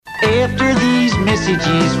After these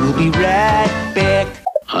messages, we'll be right back.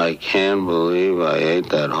 I can't believe I ate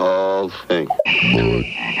that whole thing.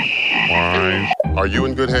 Are you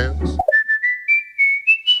in good hands?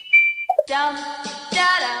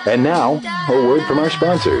 And now, a word from our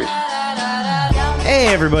sponsors. Hey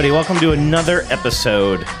everybody, welcome to another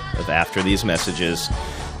episode of After These Messages.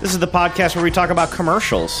 This is the podcast where we talk about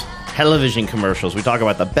commercials, television commercials. We talk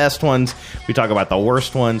about the best ones, we talk about the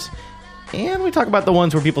worst ones, and we talk about the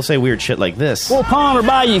ones where people say weird shit like this. We'll pawn or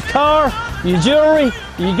buy your car, your jewelry,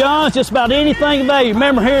 your guns, just about anything of value.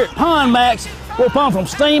 Remember here at Pawn Max, we'll pawn from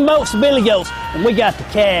steamboats to billy goats, and we got the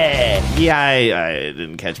cash. Yeah, I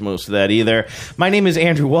didn't catch most of that either. My name is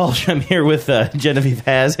Andrew Walsh. I'm here with Genevieve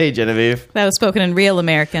Has. Hey, Genevieve. That was spoken in real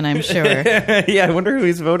American, I'm sure. Yeah, I wonder who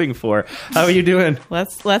he's voting for. How are you doing?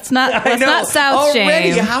 Let's not South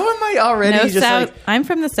already, shame. How am I already No just South. like... I'm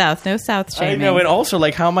from the South. No South shaming. I know, and also,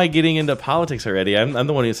 like, how am I getting into politics already? I'm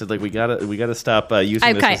the one who said, like, we gotta stop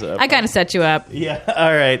using this as a... I kind of set you up. Yeah,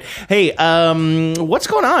 all right. Hey, what's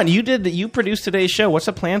going on? You produced today's show. What's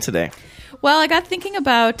the plan today? Well, I got thinking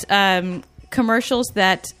about commercials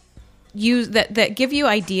that give you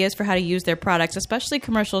ideas for how to use their products, especially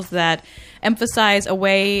commercials that emphasize a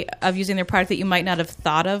way of using their product that you might not have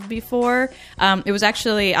thought of before. It was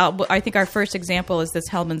actually, I think our first example is this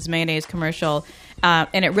Hellmann's mayonnaise commercial,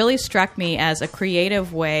 and it really struck me as a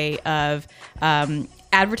creative way of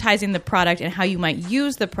advertising the product and how you might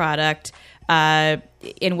use the product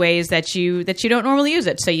in ways that you don't normally use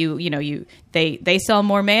it. So they sell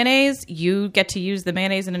more mayonnaise. You get to use the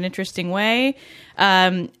mayonnaise in an interesting way.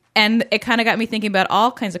 And it kind of got me thinking about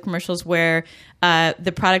all kinds of commercials where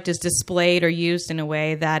the product is displayed or used in a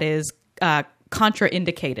way that is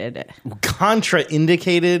contraindicated.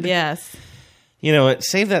 Contraindicated? Yes. You know what?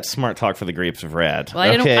 Save that smart talk for the grapes of Rad. Well,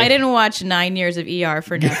 I didn't watch 9 years of ER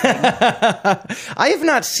for nothing. I have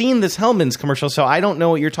not seen this Hellmann's commercial, so I don't know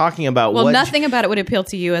what you're talking about. Well, nothing about it would appeal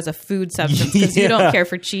to you as a food substance because you don't care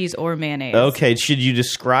for cheese or mayonnaise. Okay, should you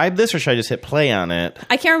describe this, or should I just hit play on it?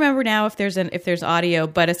 I can't remember now if there's audio,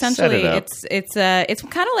 but essentially it's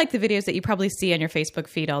kind of like the videos that you probably see on your Facebook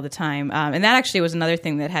feed all the time. And that actually was another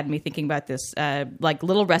thing that had me thinking about this, like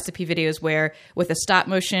little recipe videos where with a stop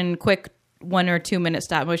motion, quick 1 or 2 minute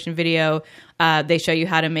stop motion video, they show you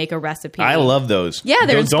how to make a recipe. I love those. Yeah,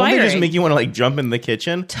 they're inspiring. Don't they just make you want to like jump in the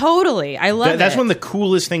kitchen? Totally, I love That's one of the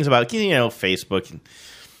coolest things about Facebook and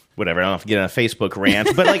whatever. I don't know if you get on a Facebook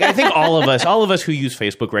rant, but like I think all of us who use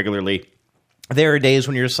Facebook regularly, there are days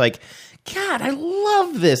when you're just like, God, I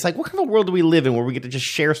love this. Like, what kind of world do we live in where we get to just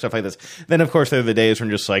share stuff like this? Then, of course, there are the days when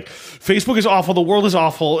you're just like, Facebook is awful, the world is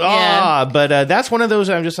awful. Yeah. But that's one of those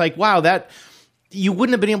I'm just like, wow, that... You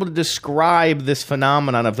wouldn't have been able to describe this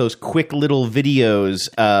phenomenon of those quick little videos,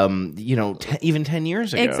 even 10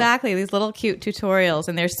 years ago. Exactly, these little cute tutorials,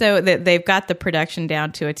 and they've got the production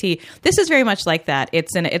down to a T. This is very much like that.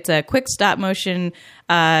 It's a quick stop motion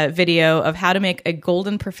video of how to make a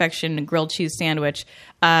golden perfection grilled cheese sandwich,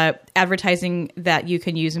 advertising that you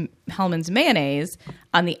can use Hellmann's mayonnaise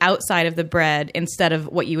on the outside of the bread instead of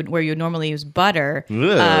where you would normally use butter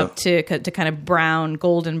to kind of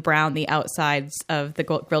golden brown the outsides of the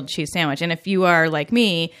grilled cheese sandwich. And if you are like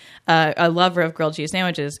me, a lover of grilled cheese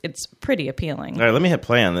sandwiches, it's pretty appealing. All right, let me hit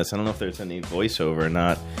play on this. I don't know if there's any voiceover or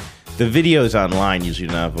not. The videos online usually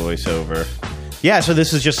do not have voiceover. Yeah, so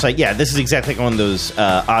this is just like, this is exactly like one of those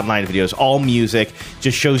online videos. All music,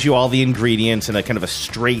 just shows you all the ingredients in a kind of a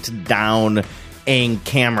straight down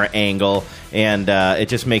camera angle, and it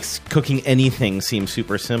just makes cooking anything seem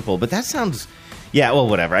super simple. But that sounds... Yeah, well,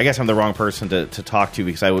 whatever. I guess I'm the wrong person to talk to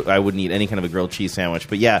because I wouldn't eat any kind of a grilled cheese sandwich.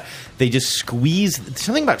 But yeah, they just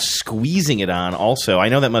something about squeezing it on also. I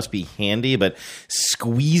know that must be handy, but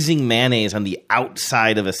squeezing mayonnaise on the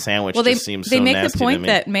outside of a sandwich just seems so nasty to me. They make the point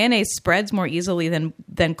that mayonnaise spreads more easily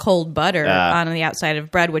than cold butter on the outside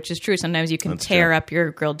of bread, which is true. Sometimes you can tear up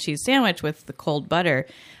your grilled cheese sandwich with the cold butter.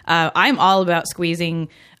 I'm all about squeezing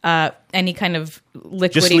any kind of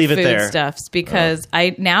liquidy foodstuffs because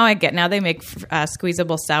now they make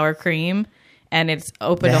squeezable sour cream, and it's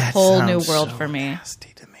opened a whole new world for me.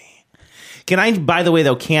 Nasty to me. By the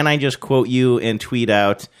way, can I just quote you and tweet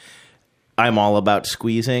out, I'm all about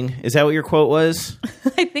squeezing? Is that what your quote was?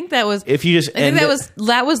 I think that was.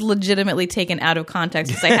 That was legitimately taken out of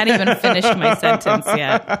context because I hadn't even finished my sentence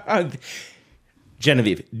yet.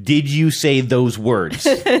 Genevieve, did you say those words?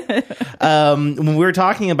 When we were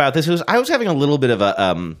talking about this, I was having a little bit of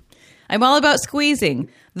a... I'm all about squeezing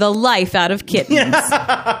the life out of kittens.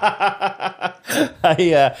 I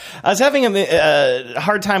was having a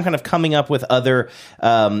hard time kind of coming up with other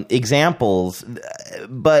examples,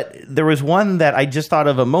 but there was one that I just thought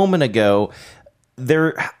of a moment ago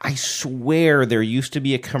I swear there used to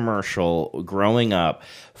be a commercial growing up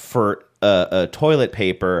for a toilet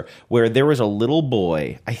paper where there was a little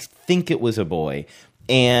boy. I think it was a boy,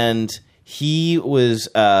 and he was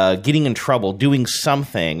getting in trouble doing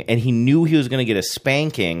something, and he knew he was going to get a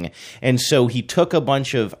spanking, and so he took a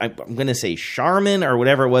bunch of, I'm going to say Charmin or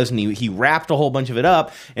whatever it was, and he wrapped a whole bunch of it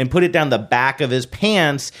up and put it down the back of his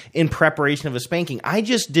pants in preparation of a spanking. I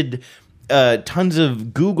just did tons of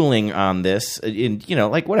Googling on this, in,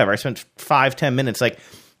 like whatever. I spent 5-10 minutes, like,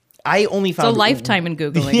 I only found... It's a lifetime in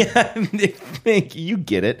Googling. Yeah, you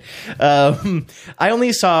get it. I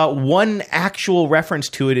only saw one actual reference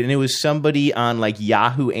to it, and it was somebody on, like,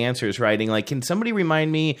 Yahoo Answers writing, like, can somebody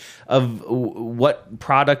remind me of what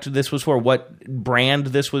product this was for, what brand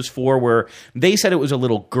this was for, where they said it was a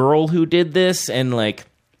little girl who did this, and, like,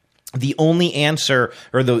 the only answer,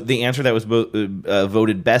 or the answer that was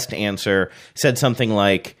voted best answer, said something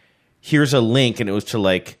like, here's a link, and it was to,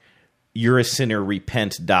 like,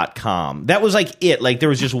 you'rasinnerrepent.com. That was like it. Like there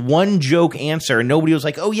was just one joke answer and nobody was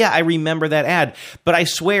like, oh yeah, I remember that ad. But I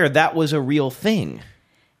swear that was a real thing.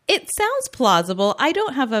 It sounds plausible. I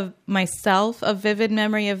don't have myself a vivid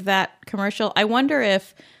memory of that commercial. I wonder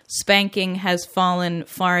if spanking has fallen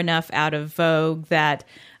far enough out of vogue that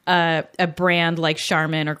a brand like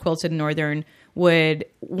Charmin or Quilted Northern would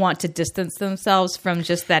want to distance themselves from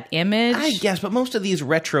just that image. I guess, but most of these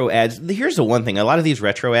retro ads, here's the one thing, a lot of these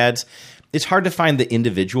retro ads, it's hard to find the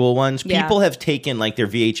individual ones. Yeah. People have taken like their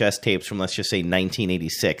VHS tapes from, let's just say,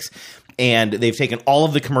 1986, and they've taken all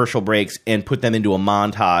of the commercial breaks and put them into a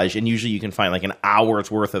montage, and usually you can find like an hour's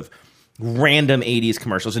worth of random 80s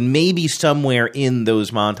commercials, and maybe somewhere in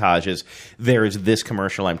those montages there's this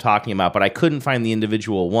commercial I'm talking about, but I couldn't find the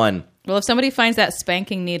individual one. Well, if somebody finds that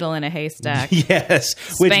spanking needle in a haystack, yes,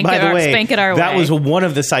 which by the way, spank it our that way. Was one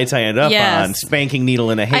of the sites I ended up on, spanking needle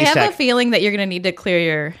in a haystack. I have a feeling that you're going to need to clear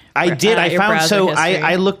your. I did. I found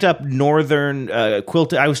I looked up Northern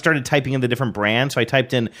quilted. I started typing in the different brands, so I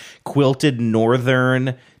typed in Quilted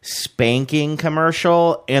Northern spanking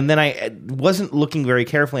commercial, and then I wasn't looking very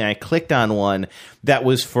carefully, and I clicked on one that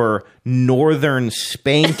was for Northern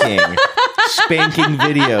spanking. Spanking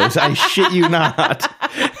videos. I shit you not.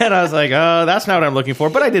 And I was like, oh, that's not what I'm looking for.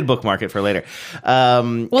 But I did bookmark it for later.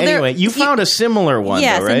 Anyway, you found a similar one,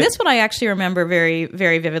 yes, though, right? And this one I actually remember very,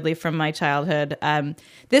 very vividly from my childhood.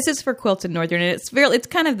 This is for Quilted Northern, and it's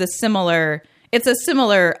kind of the similar. It's a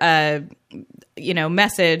similar,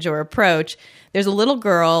 message or approach. There's a little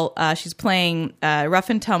girl. She's playing rough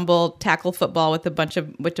and tumble tackle football with a bunch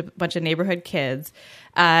of neighborhood kids.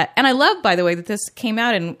 And I love, by the way, that this came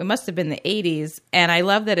out in, it must have been the 80s. And I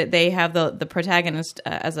love that they have the protagonist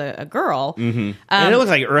as a girl. Mm-hmm. And it looks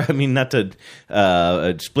like, I mean, not to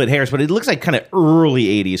split hairs, but it looks like kind of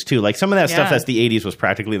early 80s too. Like some of that stuff that's the 80s was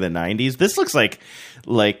practically the 90s. This looks like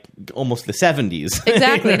almost the 70s.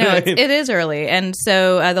 Exactly. No, it is early. And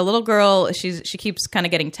so the little girl, she keeps kind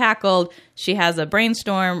of getting tackled. She has a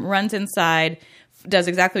brainstorm, runs inside, does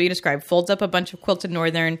exactly what you described, folds up a bunch of Quilted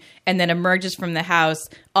Northern, and then emerges from the house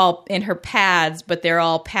all in her pads, but they're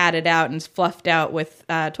all padded out and fluffed out with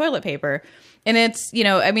toilet paper. And it's,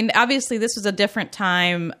 obviously this was a different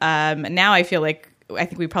time. Now I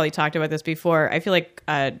think we probably talked about this before. I feel like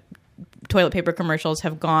toilet paper commercials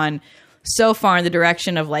have gone so far in the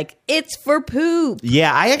direction of like, it's for poop.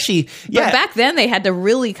 Yeah, But back then they had to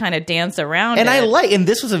really kind of dance around it. And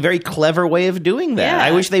this was a very clever way of doing that. Yeah.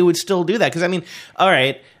 I wish they would still do that. Because, I mean, all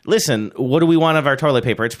right, listen, what do we want of our toilet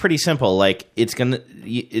paper? It's pretty simple. Like, it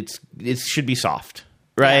should be soft.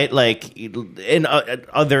 Right? Yeah. Like, and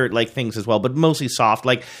other, like, things as well, but mostly soft.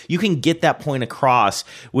 Like, you can get that point across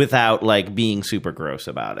without, like, being super gross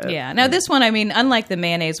about it. Yeah. Now, this one, I mean, unlike the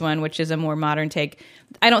mayonnaise one, which is a more modern take,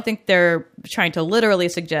 I don't think they're trying to literally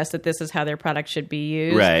suggest that this is how their product should be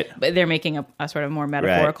used. Right. But they're making a sort of more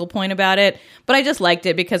metaphorical point about it. But I just liked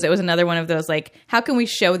it because it was another one of those, like, how can we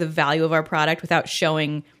show the value of our product without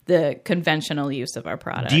showing the conventional use of our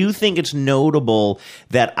product? Do you think it's notable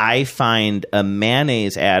that I find a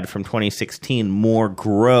mayonnaise ad from 2016 more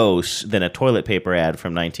gross than a toilet paper ad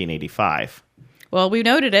from 1985? Well, we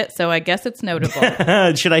noted it, so I guess it's notable.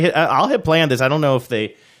 Should I hit? I'll hit play on this. I don't know if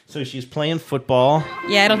they... So she's playing football.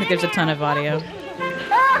 Yeah, I don't think there's a ton of audio.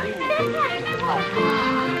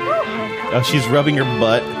 Oh, she's rubbing her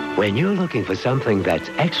butt. When you're looking for something that's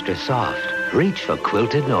extra soft, reach for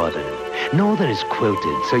Quilted Northern. Northern is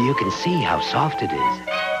quilted so you can see how soft it is.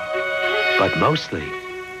 But mostly,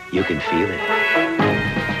 you can feel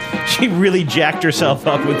it. She really jacked herself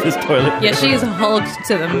up with this toilet paper. Yeah, she's hulked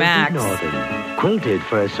to the max. Quilted Northern. Quilted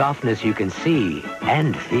for a softness you can see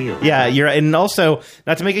and feel. Yeah, you're right. And also,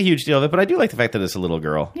 not to make a huge deal of it, but I do like the fact that it's a little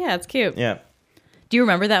girl. Yeah, it's cute. Yeah. Do you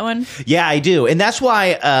remember that one? Yeah, I do. And that's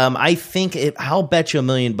why I think I'll bet you $1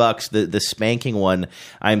 million the spanking one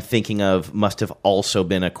I'm thinking of must have also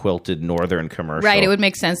been a Quilted Northern commercial. Right. It would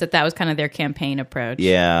make sense that was kind of their campaign approach.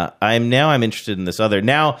 Yeah. I'm interested in this other.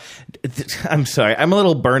 Now, I'm sorry. I'm a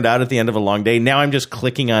little burned out at the end of a long day. Now I'm just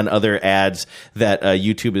clicking on other ads that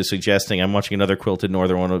YouTube is suggesting. I'm watching another Quilted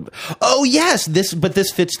Northern one. Oh, yes. This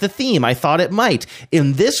fits the theme. I thought it might.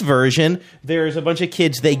 In this version, there's a bunch of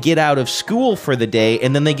kids. They get out of school for the day,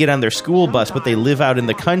 and then they get on their school bus, but they live out in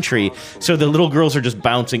the country. So the little girls are just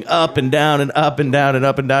bouncing up and down and up and down and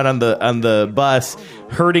up and down on the bus,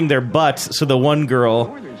 hurting their butts. So the one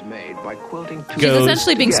girl She's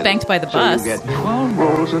essentially being spanked by the bus. So you get 12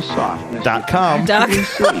 rolls of softness. .com.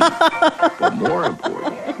 But more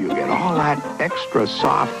important, you get all that extra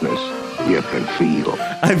softness you can feel.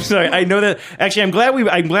 I'm sorry. I know that. Actually, I'm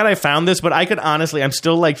glad I found this, but I could honestly, I'm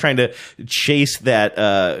still like trying to chase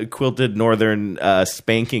that Quilted Northern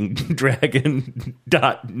spanking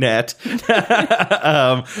dragon.net.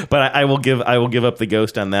 But I will give up the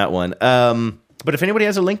ghost on that one. But if anybody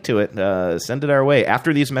has a link to it, send it our way.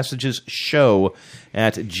 After these messages,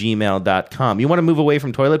 show@gmail.com. You want to move away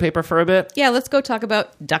from toilet paper for a bit? Yeah, let's go talk about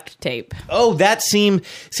duct tape. Oh, see,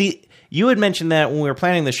 you had mentioned that when we were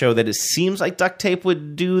planning the show that it seems like duct tape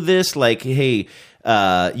would do this. Like, hey,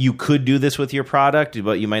 you could do this with your product,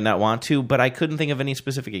 but you might not want to. But I couldn't think of any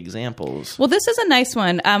specific examples. Well, this is a nice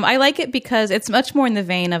one. I like it because it's much more in the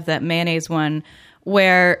vein of that mayonnaise one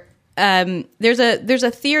where... there's a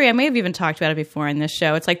theory. I may have even talked about it before in this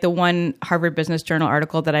show. It's like the one Harvard Business Journal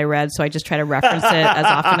article that I read, so I just try to reference it as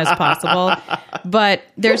often as possible. But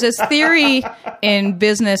there's this theory in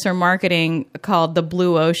business or marketing called the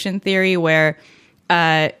blue ocean theory, where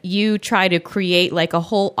you try to create like a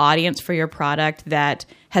whole audience for your product that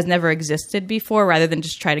has never existed before, rather than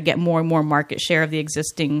just try to get more and more market share of the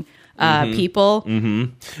existing people. Mm-hmm.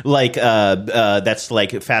 Like that's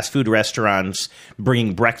like fast food restaurants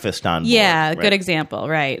bringing breakfast on board. Yeah, right? Good example,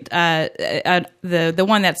 right. The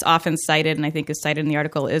one that's often cited, and I think is cited in the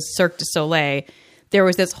article, is Cirque du Soleil. There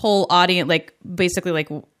was this whole audience, like basically like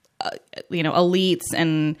elites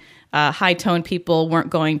and high-toned people weren't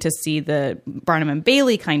going to see the Barnum and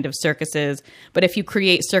Bailey kind of circuses. But if you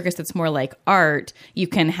create circus that's more like art, you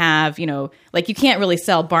can have, like you can't really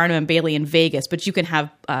sell Barnum and Bailey in Vegas, but you can have,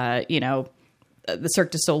 the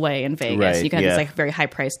Cirque du Soleil in Vegas. Right, you can have this like very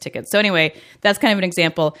high-priced tickets. So anyway, that's kind of an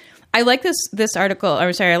example. I like this article.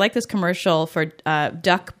 I like this commercial for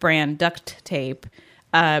Duck brand duct tape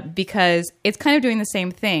because it's kind of doing the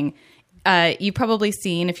same thing. You've probably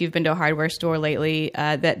seen, if you've been to a hardware store lately,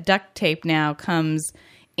 that duct tape now comes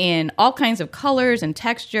in all kinds of colors and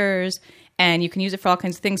textures, and you can use it for all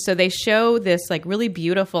kinds of things. So they show this like really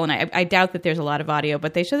beautiful, and I doubt that there's a lot of audio,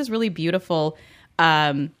 but they show this really beautiful,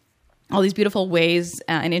 all these beautiful ways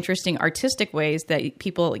and interesting artistic ways that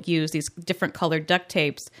people use these different colored duct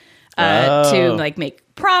tapes to like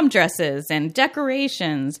make prom dresses and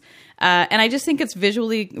decorations. And I just think it's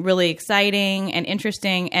visually really exciting and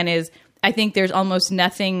interesting, and I think there's almost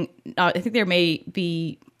nothing. I think there may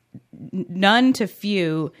be none to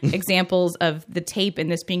few examples of the tape in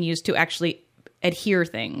this being used to actually adhere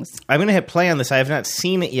things. I'm going to hit play on this. I have not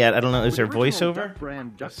seen it yet. I don't know. Is there voiceover? Duck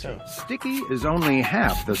brand duct tape. Sticky is only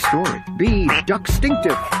half the story. Be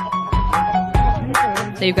duckstinctive.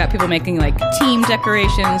 So you've got people making like team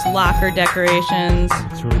decorations, locker decorations.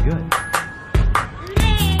 It's really good.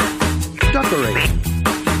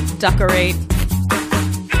 Decorate.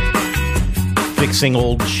 Fixing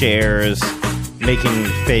old chairs, making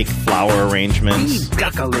fake flower arrangements. Be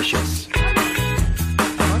duckalicious.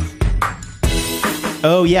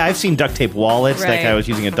 Oh, yeah, I've seen duct tape wallets. Right. That guy was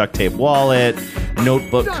using a duct tape wallet,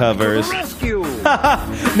 notebook covers. Rescue.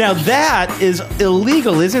 Now, that is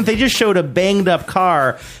illegal, isn't it? They just showed a banged-up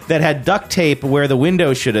car that had duct tape where the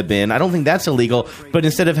window should have been. I don't think that's illegal, but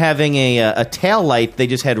instead of having a tail light, they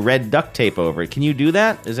just had red duct tape over it. Can you do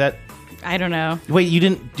that? Is that... I don't know. Wait, you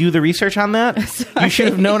didn't do the research on that? You should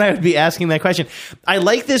have known I would be asking that question. I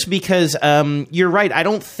like this because you're right. I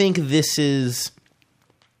don't think this is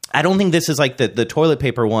like the toilet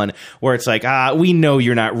paper one where it's like, we know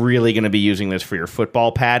you're not really going to be using this for your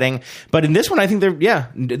football padding. But in this one, I think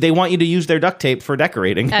they want you to use their duct tape for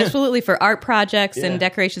decorating. Absolutely, for art projects and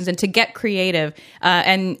decorations and to get creative.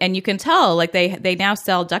 And you can tell, like they now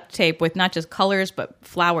sell duct tape with not just colors, but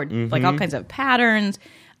flowered, like all kinds of patterns.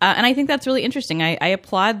 And I think that's really interesting. I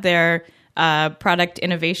applaud their product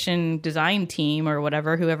innovation design team or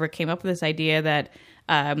whoever came up with this idea that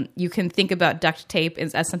you can think about duct tape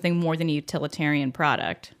as something more than a utilitarian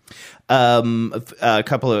product. A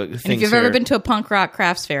couple of things. And if you've here. ever been to a punk rock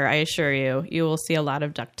crafts fair, I assure you, you will see a lot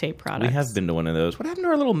of duct tape products. We have been to one of those. What happened to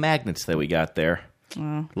our little magnets that we got there?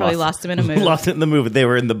 Probably lost them in a move. Lost it in the move. They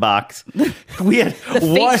were in the box. We had the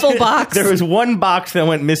fateful box. There was one box that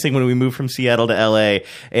went missing when we moved from Seattle to LA,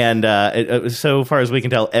 and so far as we can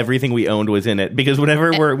tell, everything we owned was in it. Because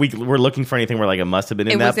whenever we're looking for anything, we're like, it must have been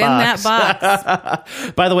in that box. That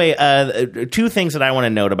box. By the way, two things that I want to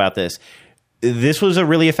note about this. This was a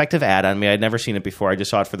really effective ad on me. I'd never seen it before. I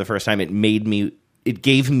just saw it for the first time. It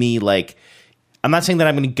gave me like. I'm not saying that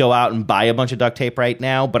I'm going to go out and buy a bunch of duct tape right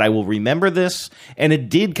now, but I will remember this, and it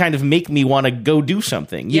did kind of make me want to go do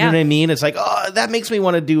something. You know what I mean? It's like, oh, that makes me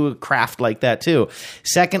want to do a craft like that too.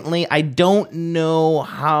 Secondly, I don't know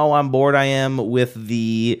how on board I am with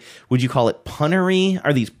the, would you call it punnery?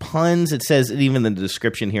 Are these puns? It says, even in the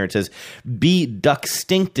description here, it says, be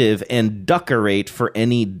duckstinctive and duckerate for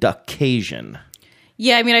any duccation.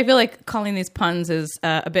 Yeah, I mean, I feel like calling these puns is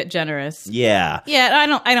a bit generous. Yeah.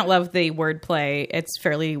 Yeah, I don't love the wordplay. It's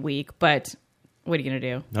fairly weak, but what are you going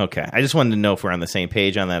to do? Okay. I just wanted to know if we're on the same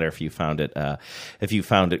page on that or if you found it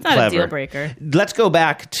clever. Not a deal breaker. Let's go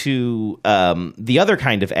back to the other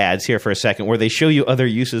kind of ads here for a second where they show you other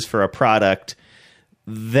uses for a product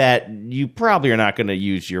that you probably are not going to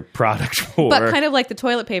use your product for. But kind of like the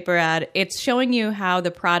toilet paper ad, it's showing you how the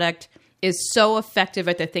product is so effective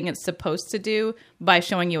at the thing it's supposed to do by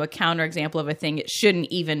showing you a counterexample of a thing it shouldn't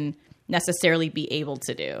even necessarily be able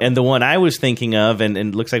to do. And the one I was thinking of,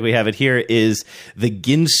 and looks like we have it here, is the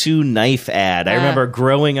Ginsu knife ad. I remember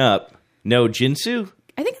growing up. No, Ginsu?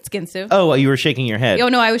 I think it's Ginsu. Oh, you were shaking your head. Oh,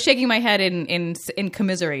 no, I was shaking my head in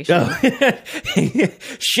commiseration. Oh.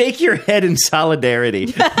 Shake your head in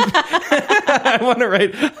solidarity. I want to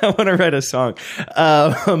write a song.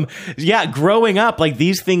 Growing up, like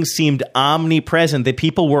these things seemed omnipresent. That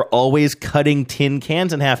people were always cutting tin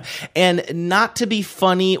cans in half, and not to be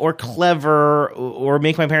funny or clever or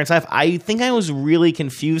make my parents laugh. I think I was really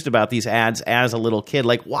confused about these ads as a little kid.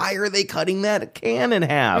 Like, why are they cutting that can in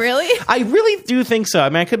half? Really? I really do think so. I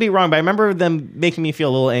mean, I could be wrong, but I remember them making me feel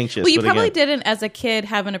a little anxious. Well, you probably didn't, as a kid,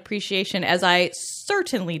 have an appreciation, as I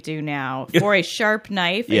certainly do now, for a sharp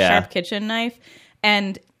knife, a sharp kitchen knife.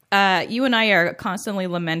 And you and I are constantly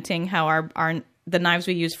lamenting how the knives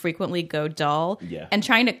we use frequently go dull. Yeah. And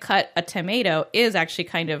trying to cut a tomato is actually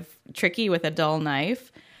kind of tricky with a dull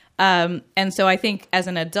knife. And so I think as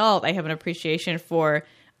an adult, I have an appreciation for,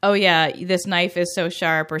 oh yeah, this knife is so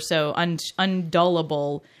sharp or so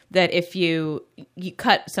undullable that if you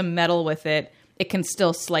cut some metal with it, it can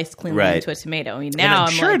still slice cleanly into a tomato. I mean, now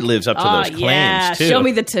I'm sure it lives up to those claims too. Show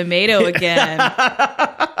me the tomato again.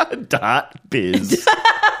 .biz.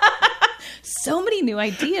 So many new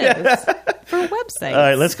ideas for websites. All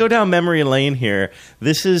right, let's go down memory lane here.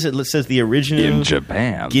 It says the original in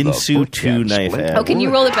Japan, Ginsu 2 knife ad. Oh, can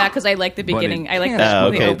you roll it back? Because I like the beginning. I like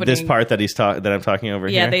the opening. This part that I'm talking over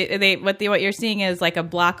here. Yeah, what you're seeing is like a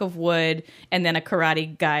block of wood and then a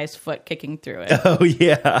karate guy's foot kicking through it. Oh,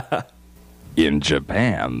 yeah. In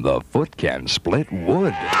Japan, the foot can split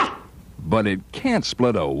wood, but it can't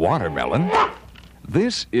split a watermelon.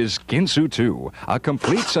 This is Ginsu 2, a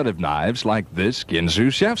complete set of knives like this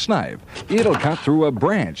Ginsu chef's knife. It'll cut through a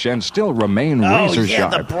branch and still remain razor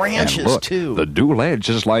sharp. The branches and look, too. The dual edge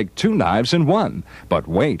is like two knives in one. But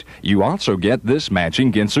wait, you also get this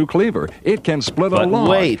matching Ginsu cleaver. It can split a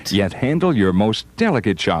log, yet handle your most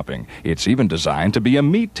delicate chopping. It's even designed to be a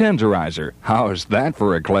meat tenderizer. How's that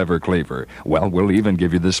for a clever cleaver? Well, we'll even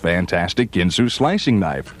give you this fantastic Ginsu slicing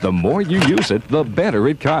knife. The more you use it, the better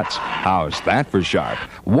it cuts. How's that for sharp?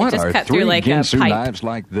 What are three Ginsu knives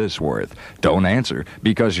like this worth? Don't answer,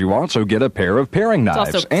 because you also get a pair of paring knives.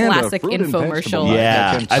 It's also and classic a fruit and infomercial. vegetable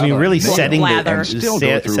Yeah, knife I mean, really setting the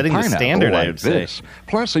standard, I would say.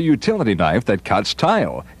 Plus a utility knife that cuts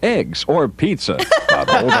tile, eggs, or pizza. But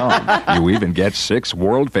hold on, you even get 6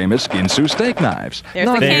 world-famous Ginsu steak knives. There's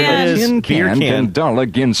Not the can. even a tin Beer can can. can dull a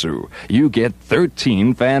Ginsu. You get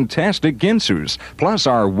 13 fantastic Ginsus, plus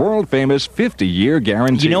our world-famous 50-year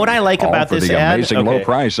guarantee. You know what I like All about for this the ad? amazing low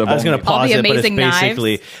price of I was going to pause All the it, but it's amazing knives.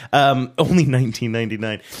 basically only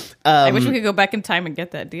 $19.99. I wish we could go back in time and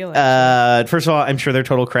get that deal. First of all, I'm sure they're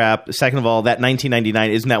total crap. Second of all, that $19.99,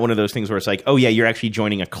 isn't that one of those things where it's like, oh yeah, you're actually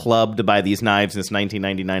joining a club to buy these knives, and it's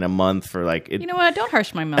 $19.99 a month for like... You know what? Don't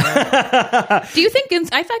harsh my mother. Do you think Ginsu...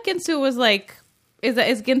 I thought Ginsu was like... Is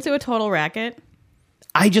Ginsu a total racket?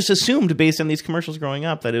 I just assumed, based on these commercials growing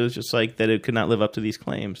up, that it was just like, that it could not live up to these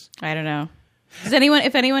claims. I don't know.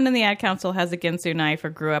 If anyone in the ad council has a Ginsu knife or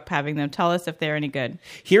grew up having them, tell us if they're any good.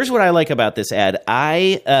 Here's what I like about this ad.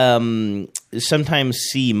 I sometimes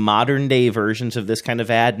see modern day versions of this kind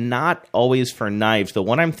of ad, not always for knives. The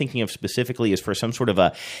one I'm thinking of specifically is for some sort of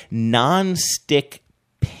a non-stick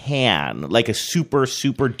pan, like a super,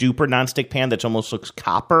 super duper non-stick pan that almost looks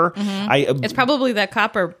copper. Mm-hmm. It's probably that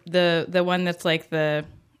copper, the one that's like I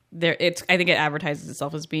think it advertises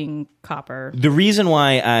itself as being copper. The reason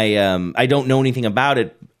why I don't know anything about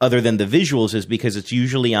it other than the visuals is because it's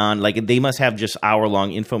usually on, like, they must have just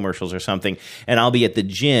hour-long infomercials or something, and I'll be at the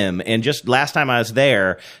gym. And just last time I was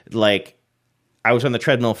there, like, I was on the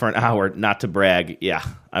treadmill for an hour, not to brag. Yeah,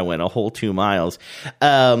 I went a whole 2 miles.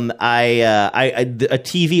 A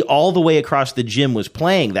TV all the way across the gym was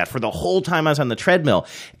playing that for the whole time I was on the treadmill.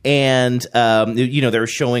 And, they were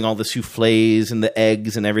showing all the souffles and the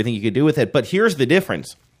eggs and everything you could do with it. But here's the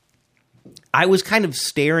difference. I was kind of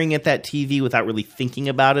staring at that TV without really thinking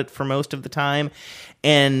about it for most of the time.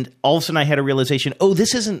 And all of a sudden I had a realization,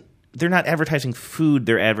 they're not advertising food,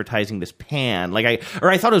 they're advertising this pan. I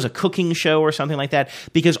thought it was a cooking show or something like that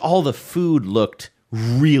because all the food looked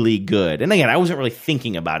really good. And again, I wasn't really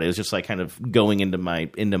thinking about it. It was just like kind of going into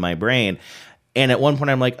my brain. And at one point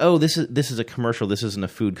I'm like, oh, this is a commercial. This isn't a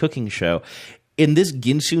food cooking show. In this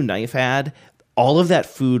Ginsu knife ad, all of that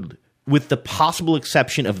food, with the possible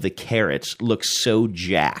exception of the carrots, looks so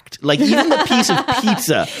jacked. Like, even the piece of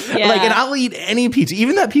pizza. Yeah. And I'll eat any pizza.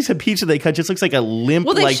 Even that piece of pizza they cut just looks like a limp,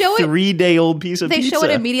 3-day-old piece of pizza. They show it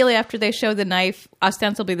immediately after they show the knife,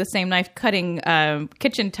 ostensibly the same knife, cutting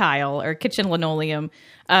kitchen tile or kitchen linoleum.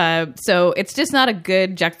 So it's just not a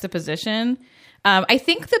good juxtaposition. I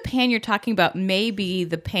think the pan you're talking about may be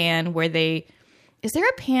the pan where is there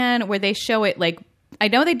a pan where they show it, like, I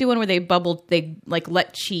know they do one where they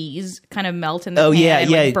let cheese kind of melt in the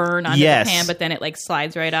pan and burn onto the pan, but then it like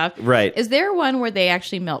slides right off. Right. Is there one where they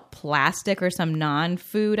actually melt plastic or some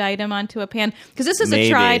non-food item onto a pan? Because this is a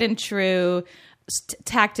tried and true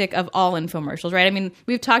tactic of all infomercials, right? I mean,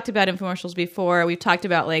 we've talked about infomercials before. We've talked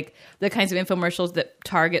about like the kinds of infomercials that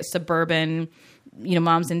target suburban,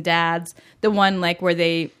 moms and dads. The one like where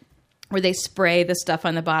they spray the stuff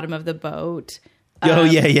on the bottom of the boat. And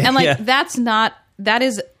that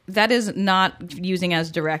is not using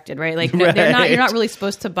as directed, right? Like you're not really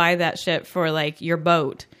supposed to buy that shit for like your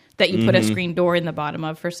boat that you put a screen door in the bottom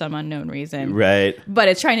of for some unknown reason. Right. But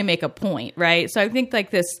it's trying to make a point, right? So I think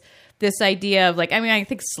like this idea of like, I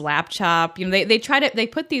think Slap Chop, they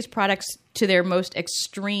put these products to their most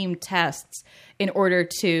extreme tests in order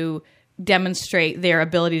to demonstrate their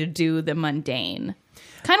ability to do the mundane.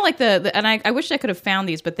 Kind of like and I wish I could have found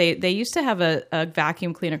these, but they used to have a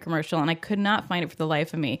vacuum cleaner commercial, and I could not find it for the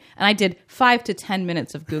life of me. And I did 5 to 10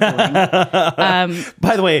 minutes of Googling.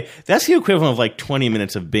 By the way, that's the equivalent of like 20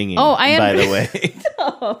 minutes of binging. Oh, by the way.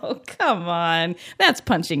 Oh, come on. That's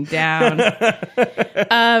punching down. There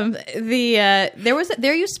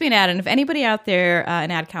used to be an ad, and if anybody out there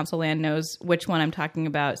in Ad Council land knows which one I'm talking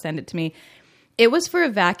about, send it to me. It was for a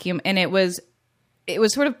vacuum, and it was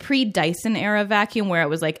sort of pre-Dyson era vacuum where it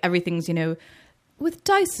was like everything's, with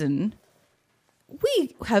Dyson,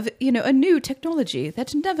 we have, a new technology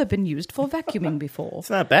that's never been used for vacuuming before. It's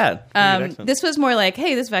not bad. This was more like,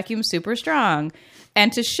 hey, this vacuum's super strong.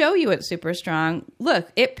 And to show you it's super strong, look,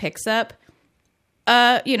 it picks up,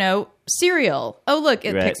 cereal. Oh, look,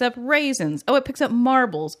 it picks up raisins. Oh, it picks up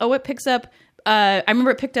marbles. Oh, it picks up, I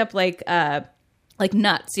remember it picked up like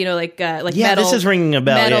nuts, like metal. This is ringing a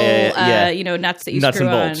bell. Metal, nuts that you nuts screw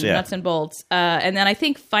and bolts, on, nuts and bolts. And then I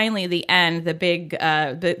think finally the end, the big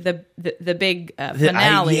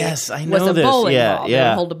finale I know was a this. bowling ball. Yeah. They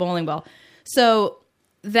would hold a bowling ball. So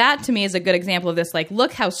that to me is a good example of this. Like,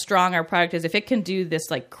 look how strong our product is. If it can do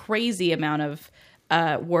this like crazy amount of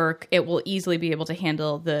work, it will easily be able to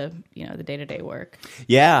handle the day-to-day work.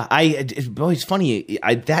 Yeah, it's funny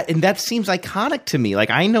that seems iconic to me. Like,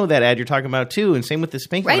 I know that ad you're talking about too, and same with the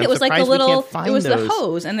spanking. Right, it was like the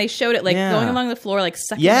hose, and they showed it like going along the floor, like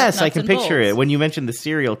sucking. Yes, I can picture it. When you mentioned the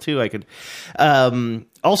cereal too, I could.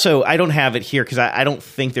 Also, I don't have it here because I don't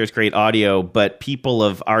think there's great audio, but people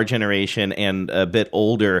of our generation and a bit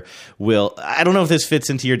older will. I don't know if this fits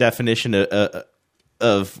into your definition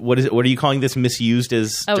of what is it? What are you calling this? Misused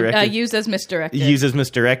as directed? Used as misdirected. Used as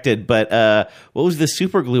misdirected. But what was the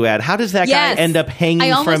super glue ad? How does that guy end up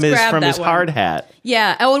hanging from his hard hat?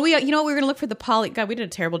 Yeah. Oh, and we were going to look for the Poly. God, we did a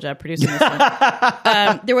terrible job producing this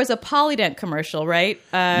one. There was a Polydent commercial, right?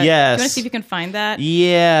 Yes. Do you want to see if you can find that?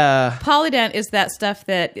 Yeah. Polydent is that stuff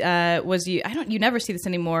that was you. You never see this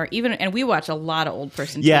anymore. And we watch a lot of old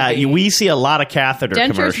person TV. Yeah, we see a lot of catheter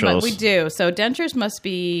commercials. We do. So dentures must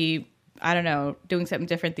be. I don't know, doing something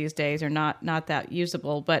different these days or not that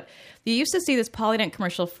usable. But you used to see this Polydent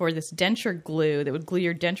commercial for this denture glue that would glue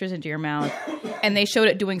your dentures into your mouth, and they showed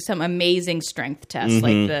it doing some amazing strength tests,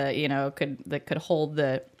 like could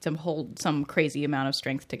hold some crazy amount of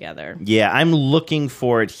strength together. Yeah, I'm looking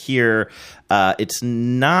for it here. It's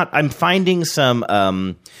not. I'm finding some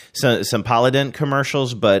Polydent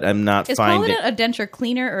commercials, but I'm not finding. Is Polydent a denture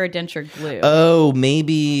cleaner or a denture glue? Oh,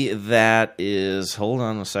 maybe that is. Hold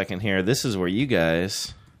on a second here. This is where you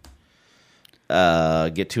guys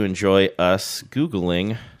get to enjoy us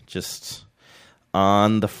Googling just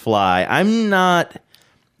on the fly. I'm not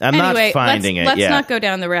finding it. Let's not go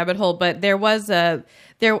down the rabbit hole. But was it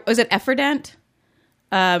Effordent?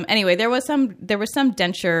 Anyway, there was some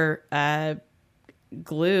denture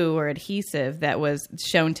glue or adhesive that was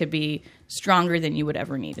shown to be stronger than you would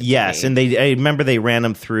ever need it yes, to be. And I remember they ran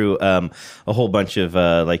them through a whole bunch of,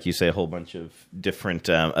 like you say, a whole bunch of different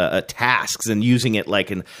tasks and using it like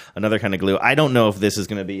another kind of glue. I don't know if this is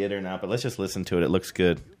going to be it or not, but let's just listen to it. It looks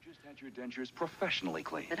good. You just had your dentures professionally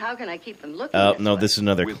cleaned. But how can I keep them looking? Oh no, this is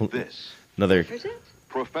another. Another.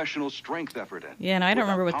 Professional strength effort. Yeah, and I don't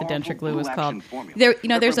remember what the denture glue was called.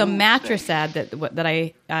 There's a mattress ad that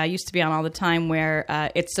I used to be on all the time where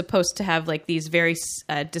it's supposed to have like these very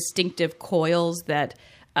distinctive coils that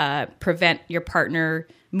prevent your partner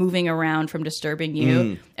moving around from disturbing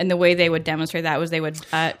you. And the way they would demonstrate that was they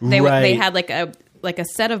had like a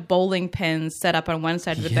set of bowling pins set up on one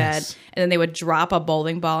side of the bed, and then they would drop a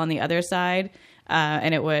bowling ball on the other side,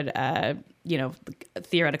 and it would.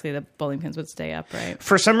 Theoretically, the bowling pins would stay upright.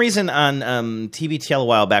 For some reason, on TBTL a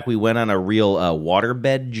while back, we went on a real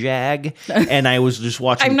waterbed jag, and I was just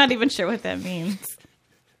watching. I'm not even sure what that means.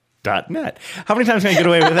 .net. How many times can I get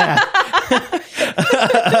away with that?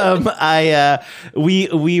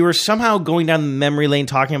 We were somehow going down memory lane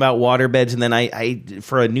talking about waterbeds, and then I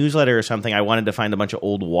for a newsletter or something, I wanted to find a bunch of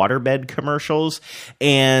old waterbed commercials,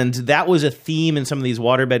 and that was a theme in some of these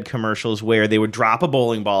waterbed commercials where they would drop a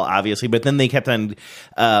bowling ball, obviously, but then they kept on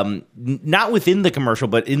not within the commercial,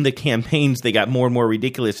 but in the campaigns, they got more and more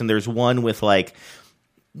ridiculous. And there's one with like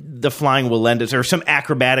the Flying Walendas or some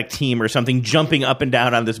acrobatic team or something jumping up and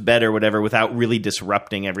down on this bed or whatever without really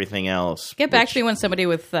disrupting everything else. Get back to me when somebody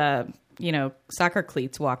with soccer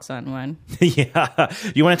cleats walks on one. Yeah.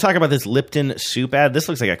 You want to talk about this Lipton soup ad? This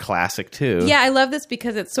looks like a classic too. Yeah, I love this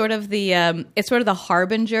because it's sort of the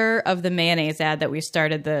harbinger of the mayonnaise ad that we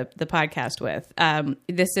started the podcast with.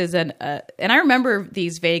 This is and I remember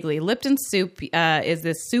these vaguely. Lipton soup is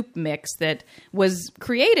this soup mix that was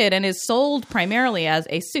created and is sold primarily as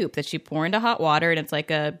a soup that you pour into hot water, and it's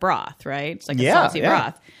like a broth, right? It's like a salty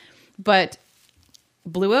broth. But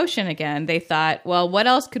Blue Ocean again, they thought, well, what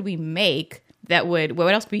else could we make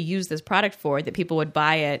what else would we use this product for that people would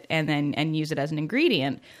buy it and use it as an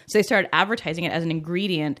ingredient? So they started advertising it as an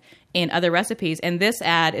ingredient in other recipes. And this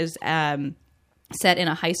ad is set in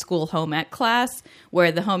a high school home ec class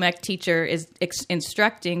where the home ec teacher is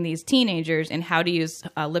instructing these teenagers in how to use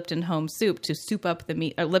Lipton home soup to soup up the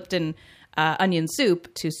meat, or Lipton onion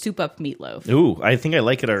soup to soup up meatloaf. Ooh, I think I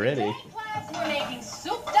like it already. We're making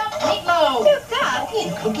souped-up meatloaf. Souped-up?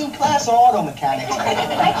 In cooking class or auto mechanics?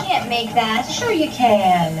 I can't make that. Sure you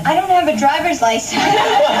can. I don't have a driver's license.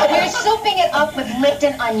 We're souping it up with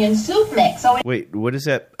Lipton onion soup mix. Wait, what is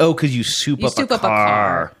that? Oh, because you soup up a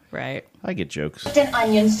car. Right. I get jokes. Lipton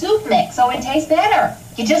onion soup mix, so it tastes better.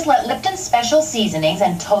 You just let Lipton special seasonings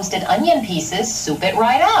and toasted onion pieces soup it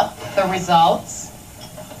right up. The results?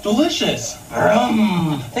 Delicious.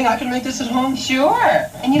 Think I can make this at home? Sure.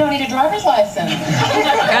 And you don't need a driver's license.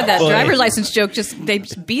 God, that driver's license joke they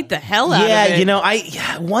just beat the hell out of it.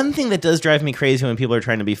 Yeah, one thing that does drive me crazy when people are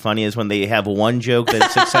trying to be funny is when they have one joke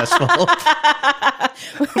that's successful,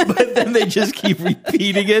 but then they just keep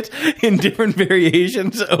repeating it in different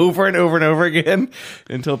variations over and over and over again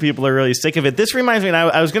until people are really sick of it. This reminds me, and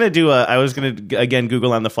I was going to again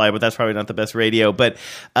Google on the fly, but that's probably not the best radio. But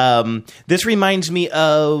this reminds me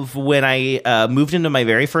of when I moved into my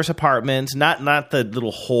very first apartment, not the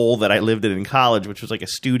little hole that I lived in college, which was like a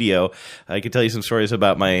studio. I could tell you some stories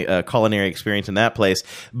about my culinary experience in that place,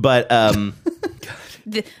 but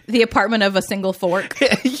the apartment of a single fork.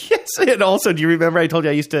 Yes, and also, do you remember I told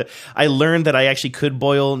you I learned that I actually could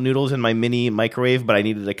boil noodles in my mini microwave, but I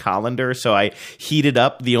needed a colander, so I heated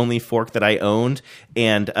up the only fork that I owned,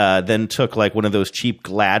 and then took like one of those cheap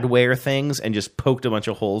Gladware things and just poked a bunch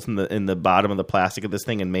of holes in the bottom of the plastic of this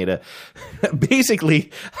thing and made a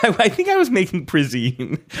basically I think I was making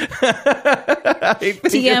Pristine.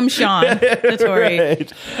 TM Sean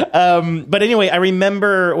Vittori. Right. But anyway, I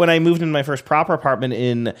remember when I moved into my first proper apartment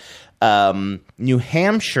in New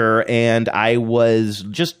Hampshire, and I was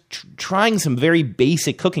just trying some very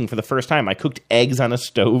basic cooking for the first time. I cooked eggs on a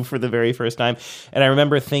stove for the very first time, and I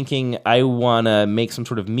remember thinking, I want to make some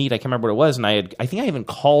sort of meat. I can't remember what it was, and I think I even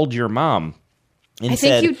called your mom. And I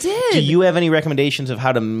think you did. Do you have any recommendations of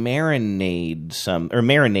how to marinate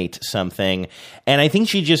something? And I think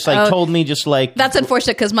she just told me that's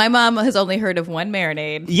unfortunate because my mom has only heard of one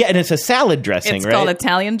marinade. Yeah, and it's a salad dressing, it's right? It's called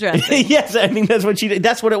Italian dressing. Yes, I think that's what she did.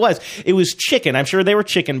 That's what it was. It was chicken. I'm sure they were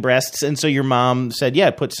chicken breasts, and so your mom said,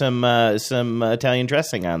 "Yeah, put some Italian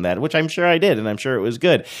dressing on that," which I'm sure I did, and I'm sure it was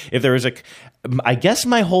good. If there was I guess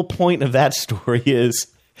my whole point of that story is.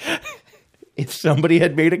 If somebody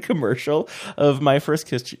had made a commercial of my first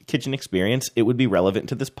kitchen experience, it would be relevant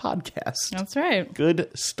to this podcast. That's right.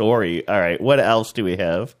 Good story. All right. What else do we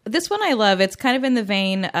have? This one I love. It's kind of in the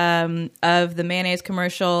vein of the mayonnaise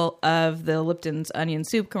commercial, of the Lipton's onion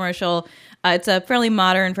soup commercial. It's a fairly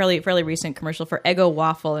modern, fairly recent commercial for Eggo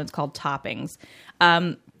waffle, and it's called Toppings.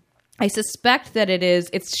 I suspect that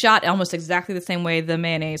it's shot almost exactly the same way the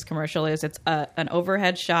mayonnaise commercial is. It's an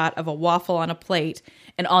overhead shot of a waffle on a plate,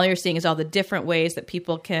 and all you're seeing is all the different ways that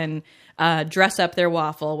people can dress up their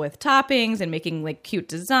waffle with toppings and making like cute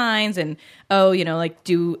designs, and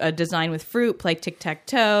do a design with fruit, play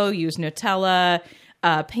tic-tac-toe, use Nutella,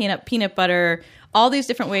 peanut butter, all these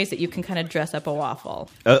different ways that you can kind of dress up a waffle.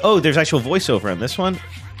 There's actual voiceover on this one?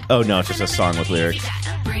 Oh, no, it's just a song with lyrics.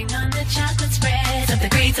 Bring on the chocolate spread. Something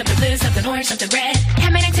green, something blue, something orange, something red.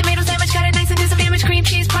 Handmade tomato sandwich, got it nice and do some damage. Cream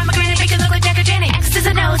cheese, pomegranate, make it look like Jack or Janet. X's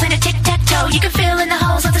and O's and a tic-tac-toe. You can fill in the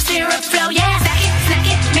holes of the syrup flow. Yeah, stack it, snack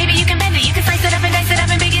it. Maybe you can bend it. You can slice it up and dice it up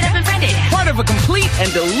and bake it up and friend it. Part of a complete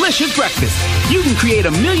and delicious breakfast. You can create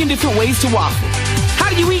a million different ways to waffle. How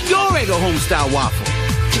do you eat your Eggo home-style waffle?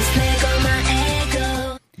 Just Lego my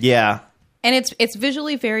Eggo. Yeah. And it's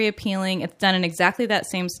visually very appealing. It's done in exactly that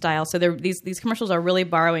same style. So these commercials are really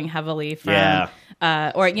borrowing heavily from, and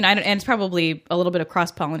it's probably a little bit of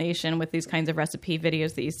cross-pollination with these kinds of recipe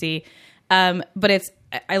videos that you see. But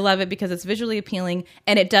I love it because it's visually appealing,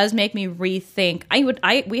 and it does make me rethink.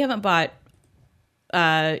 We haven't bought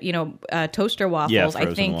toaster waffles,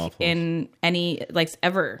 I think, waffles. In any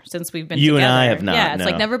ever since we've been you together. And I have not. Yeah, it's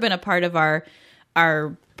no. never been a part of our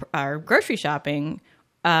grocery shopping.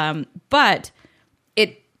 But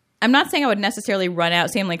I'm not saying I would necessarily run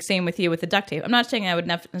out. Same with you with the duct tape. I'm not saying I would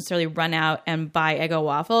necessarily run out and buy Eggo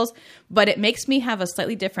waffles, but it makes me have a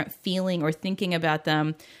slightly different feeling or thinking about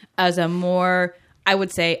them as a more, I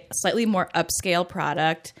would say, slightly more upscale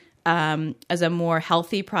product. As a more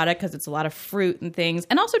healthy product because it's a lot of fruit and things,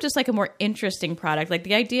 and also just like a more interesting product. Like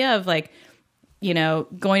the idea of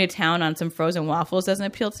going to town on some frozen waffles doesn't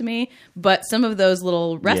appeal to me, but some of those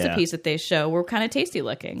little recipes that they show were kind of tasty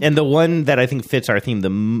looking. And the one that I think fits our theme the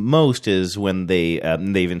most is when they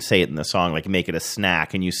even say it in the song, like make it a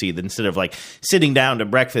snack, and you see that instead of like sitting down to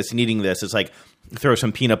breakfast and eating this, it's like throw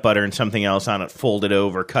some peanut butter and something else on it, fold it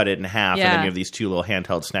over, cut it in half, and then you have these two little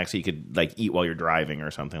handheld snacks that you could like eat while you're driving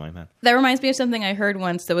or something like that. That reminds me of something I heard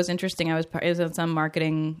once that was interesting. It was on some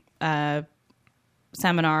marketing seminar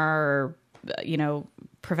or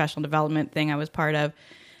professional development thing I was part of,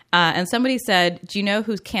 and somebody said, "Do you know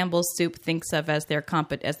who Campbell's Soup thinks of as their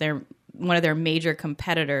one of their major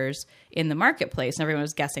competitors in the marketplace?" And everyone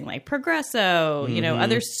was guessing like Progresso,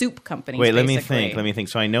 other soup companies. Wait, basically. let me think.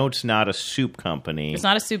 So I know it's not a soup company. It's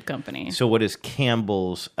not a soup company. So what is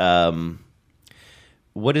Campbell's?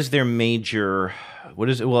 What is their major? What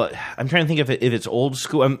is it? Well, I'm trying to think if it's old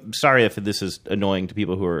school. I'm sorry if this is annoying to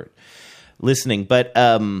people who are listening, but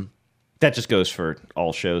that just goes for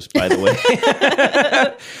all shows, by the way.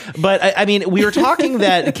 But I mean, we were talking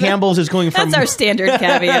that Campbell's is going from... That's our standard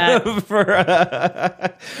caveat.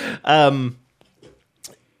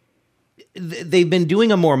 They've been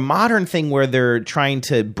doing a more modern thing where they're trying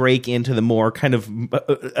to break into the more kind of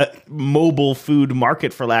mobile food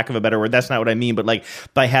market, for lack of a better word. That's not what I mean, but like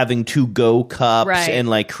by having to-go cups and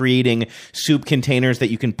like creating soup containers that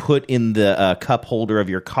you can put in the cup holder of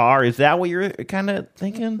your car. Is that what you're kind of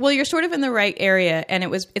thinking? Well, you're sort of in the right area, and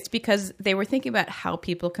it's because they were thinking about how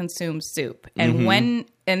people consume soup. And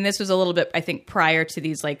and this was a little bit, I think, prior to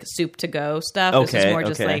these like soup to go stuff. Okay, this was more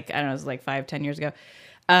just like, I don't know, it was like 5-10 years ago.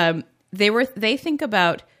 They think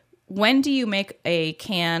about when do you make a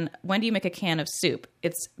can of soup?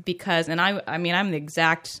 It's because, and I mean, I'm the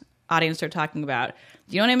exact audience they're talking about.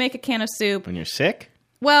 Do you know when I make a can of soup? When you're sick?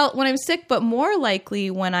 Well, when I'm sick, but more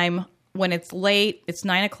likely when it's late, it's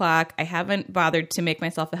 9:00, I haven't bothered to make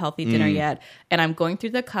myself a healthy dinner yet, and I'm going through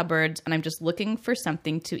the cupboards and I'm just looking for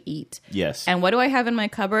something to eat. Yes. And what do I have in my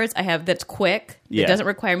cupboards? I have that's quick. Yeah. It doesn't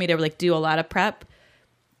require me to like do a lot of prep.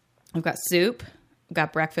 I've got soup.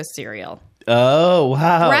 got breakfast cereal. Oh,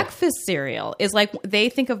 wow. Breakfast cereal is like, they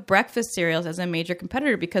think of breakfast cereals as a major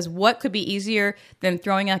competitor because what could be easier than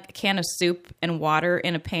throwing a can of soup and water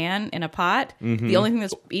in a pan, in a pot? Mm-hmm. The only thing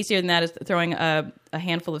that's easier than that is throwing a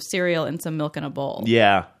handful of cereal and some milk in a bowl.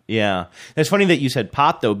 Yeah. It's funny that you said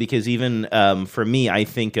pot, though, because even for me, I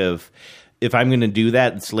think of, if I'm going to do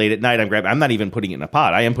that, it's late at night, I'm not even putting it in a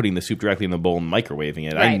pot. I am putting the soup directly in the bowl and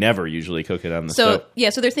microwaving it. Right. I never usually cook it on the stove.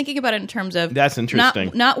 So they're thinking about it in terms of... That's interesting.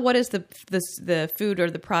 Not what is the food or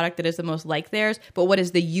the product that is the most like theirs, but what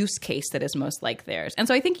is the use case that is most like theirs. And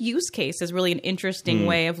so I think use case is really an interesting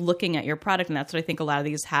way of looking at your product, and that's what I think a lot of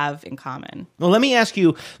these have in common. Well, let me ask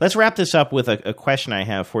you, let's wrap this up with a question I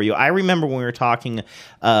have for you. I remember when we were talking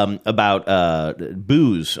about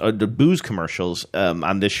booze, the booze commercials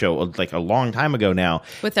on this show like a long time ago now.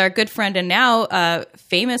 With our good friend and now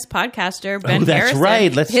famous podcaster, Ben that's Harrison.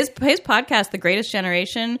 Right. His podcast, The Greatest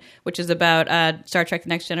Generation, which is about Star Trek The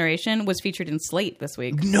Next Generation, was featured in Slate this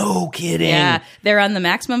week. No kidding. Yeah. They're on the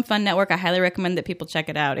Maximum Fun Network. I highly recommend that people check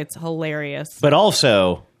it out. It's hilarious. But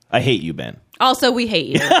also, I hate you, Ben. Also, we hate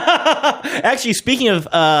you. Actually, speaking of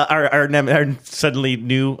our suddenly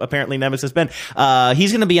new, apparently, nemesis, Ben,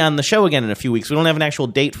 he's going to be on the show again in a few weeks. We don't have an actual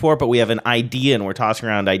date for it, but we have an idea, and we're tossing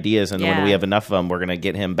around ideas. And when we have enough of them, we're going to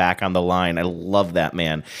get him back on the line. I love that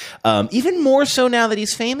man. Even more so now that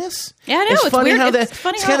he's famous. Yeah, I know. It's funny weird. how it's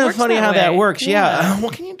funny it's how kind it of works funny that how way. that works. Yeah.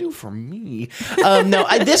 What can you do for me?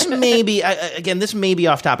 This may be, again, this may be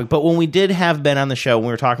off topic, but when we did have Ben on the show, when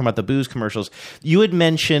we were talking about the booze commercials, you had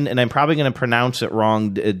mentioned, and I'm probably going to pronounce it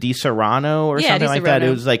wrong, Di Serrano or something like that. It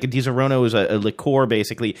was like Di Serrano was a liqueur,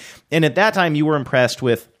 basically. And at that time, you were impressed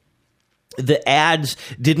with the ads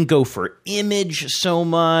didn't go for image so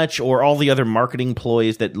much or all the other marketing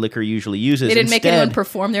ploys that liquor usually uses. They didn't make anyone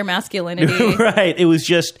perform their masculinity. Right. It was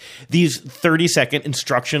just these 30-second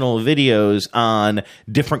instructional videos on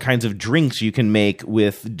different kinds of drinks you can make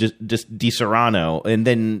with Di Serrano. And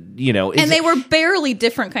then, And they were barely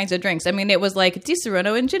different kinds of drinks. I mean, it was like Di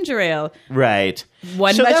Serrano and ginger ale. Right.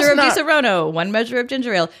 One measure of Di Serrano, one measure of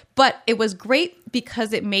ginger ale. But it was great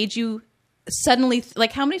because it made you suddenly,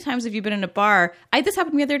 like, how many times have you been in a bar? This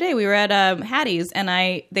happened the other day. We were at Hattie's, and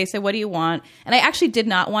they said, "What do you want?" And I actually did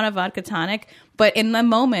not want a vodka tonic, but in the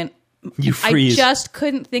moment, you freeze. I just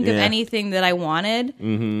couldn't think of anything that I wanted.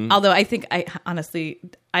 Mm-hmm. Although I think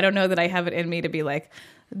I don't know that I have it in me to be like,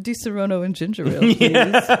 Di Serrano and ginger ale, please.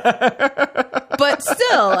 But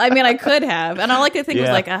still, I mean, I could have. And all I could think was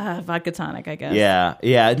like, vodka tonic, I guess.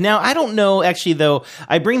 Yeah. Now, I don't know, actually, though.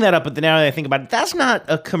 I bring that up, but now that I think about it, that's not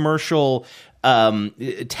a commercial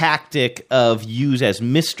tactic of use as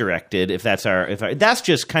misdirected, if that's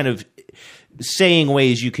just kind of saying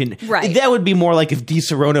ways you can. Right. That would be more like if Di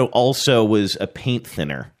Serrano also was a paint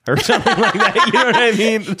thinner or something like that. You know what I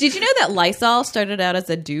mean? Did you know that Lysol started out as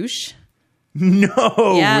a douche? No,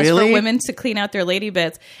 yeah, really? It's for women to clean out their lady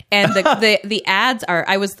bits. And the ads are.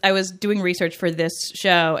 I was doing research for this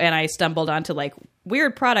show, and I stumbled onto like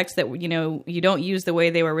weird products that you don't use the way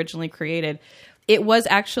they were originally created. It was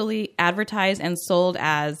actually advertised and sold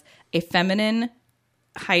as a feminine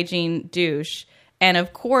hygiene douche, and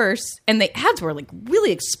of course, and the ads were like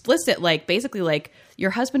really explicit, like basically like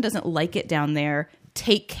your husband doesn't like it down there.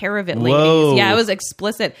 Take care of it, ladies. Whoa. Yeah, it was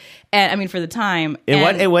explicit, and I mean for the time. In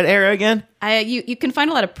what era again? You can find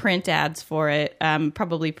a lot of print ads for it,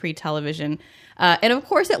 probably pre-television, and of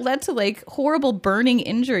course it led to like horrible burning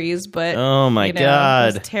injuries. But oh my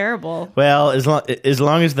god, it was terrible. Well, as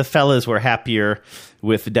long as the fellas were happier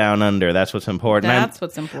with Down Under, that's what's important.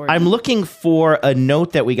 What's important. I'm looking for a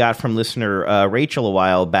note that we got from listener Rachel a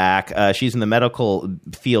while back. She's in the medical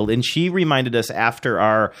field, and she reminded us after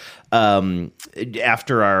our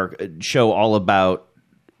show all about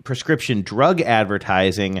prescription drug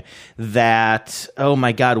advertising that, oh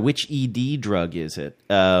my god, which ED drug is it?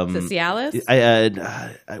 The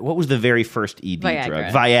Cialis? What was the very first ED Viagra. drug?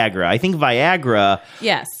 Viagra. I think Viagra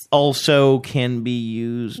yes. also can be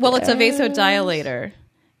used. Well, it's a vasodilator.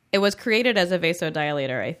 It was created as a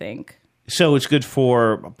vasodilator, I think. So it's good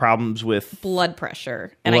for problems with blood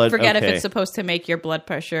pressure. And I forget if it's supposed to make your blood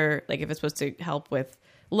pressure, like if it's supposed to help with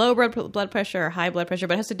low blood pressure or high blood pressure,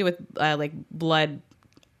 but it has to do with like blood,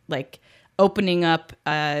 like opening up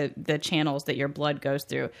the channels that your blood goes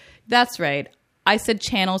through. That's right. I said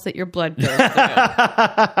channels that your blood goes through.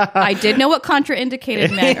 I did know what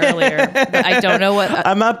contraindicated meant earlier, but I don't know what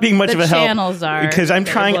I'm not being much of a help channels are. Because I'm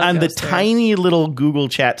trying on the tiny little Google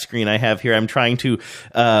chat screen I have here, I'm trying to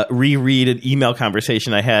reread an email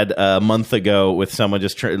conversation I had a month ago with someone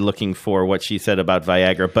just looking for what she said about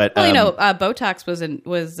Viagra. But well, Botox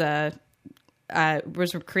was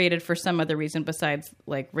was created for some other reason besides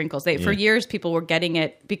like wrinkles. For years, people were getting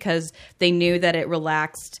it because they knew that it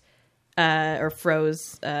relaxed or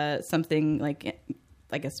froze something like,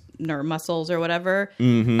 I guess, nerve muscles or whatever.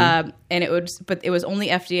 And it was only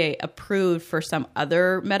FDA approved for some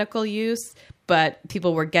other medical use, but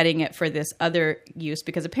people were getting it for this other use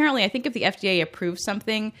because apparently I think if the FDA approves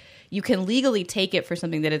something, you can legally take it for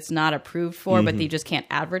something that it's not approved for, but you just can't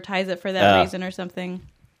advertise it for that reason or something.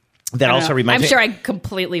 That also reminds me. I'm sure I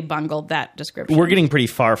completely bungled that description. We're getting pretty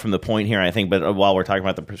far from the point here, I think. But while we're talking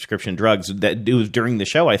about the prescription drugs, that it was during the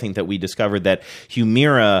show, I think, that we discovered that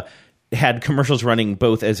Humira had commercials running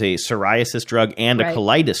both as a psoriasis drug and a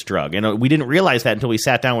colitis drug. And we didn't realize that until we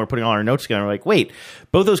sat down, we were putting all our notes together. We're like, wait,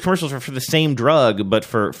 both those commercials were for the same drug, but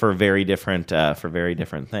for very different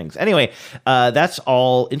things. Anyway, that's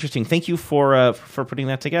all interesting. Thank you for putting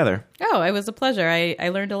that together. Oh, it was a pleasure. I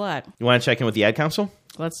learned a lot. You want to check in with the Ad Council?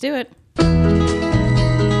 Let's do it.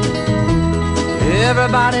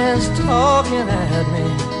 Everybody's talking at me.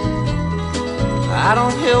 I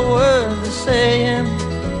don't hear words they're saying,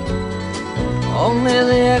 only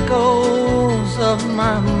the echoes of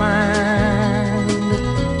my mind.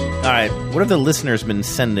 All right, what have the listeners been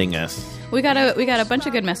sending us? We got a bunch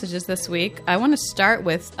of good messages this week. I want to start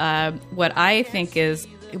with what I think is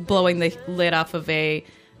blowing the lid off of a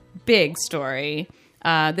big story.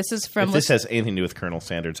 This is from. If this has anything to do with Colonel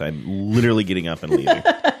Sanders, I'm literally getting up and leaving.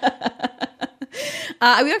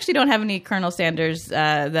 We actually don't have any Colonel Sanders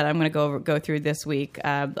that I'm going to go through this week.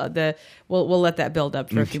 We'll let that build up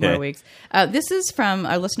for a few more weeks. This is from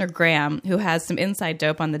our listener Graham, who has some inside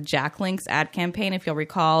dope on the Jack Links ad campaign. If you'll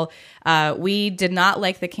recall, we did not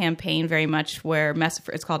like the campaign very much.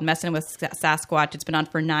 It's called Messin' with Sasquatch. It's been on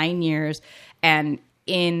for 9 years, and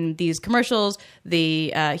in these commercials,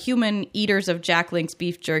 the human eaters of Jack Link's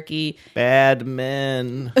beef jerky, bad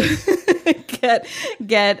men, get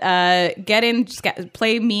in,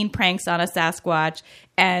 play mean pranks on a Sasquatch,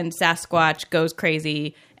 and Sasquatch goes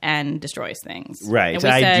crazy and destroys things. Right.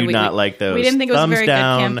 I do not like those. We didn't think it was a very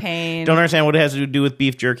down. good campaign. Don't understand what it has to do with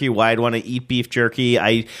beef jerky, why I'd want to eat beef jerky.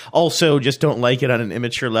 I also just don't like it on an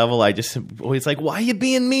immature level. I just always like, why are you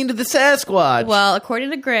being mean to the Sasquatch? Well, according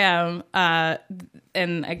to Graham,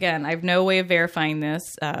 and again, I have no way of verifying this,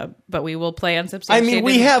 but we will play unsubstantiated. I mean,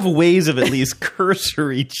 we have ways of at least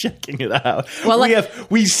cursory checking it out. Well,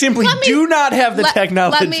 we simply do not have the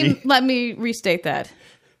technology. Let me restate that.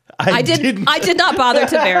 I did not bother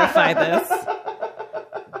to verify this.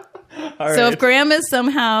 So if Graham is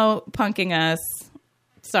somehow punking us,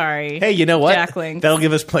 sorry. Hey, you know what? Jack Links. That'll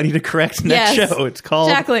give us plenty to correct next show. It's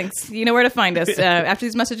called Jack Links. You know where to find us. After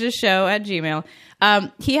these messages, show at Gmail.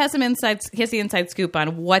 He has some insights. He has the inside scoop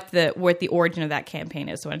on what the origin of that campaign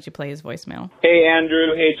is. So why don't you play his voicemail? Hey,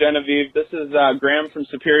 Andrew. Hey, Genevieve. This is Graham from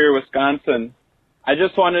Superior, Wisconsin. I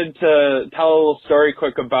just wanted to tell a little story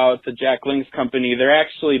quick about the Jack Links Company. They're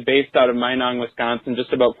actually based out of Minong, Wisconsin,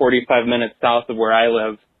 just about 45 minutes south of where I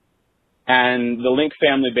live. And the Link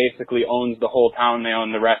family basically owns the whole town. They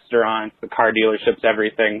own the restaurants, the car dealerships,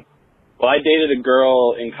 everything. Well, I dated a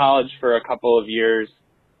girl in college for a couple of years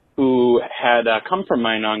who had come from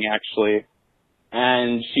Minong, actually.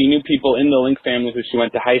 And she knew people in the Link family who she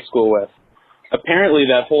went to high school with. Apparently,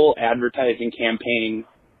 that whole advertising campaign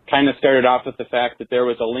kind of started off with the fact that there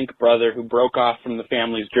was a Link brother who broke off from the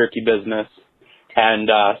family's jerky business and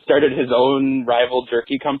started his own rival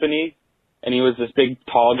jerky company. And he was this big,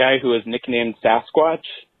 tall guy who was nicknamed Sasquatch,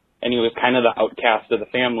 and he was kind of the outcast of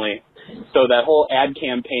the family. So that whole ad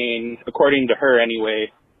campaign, according to her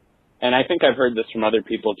anyway, and I think I've heard this from other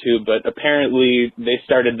people too, but apparently they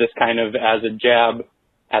started this kind of as a jab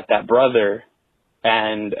at that brother.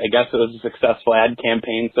 And I guess it was a successful ad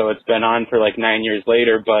campaign, so it's been on for like 9 years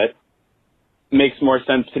later, but makes more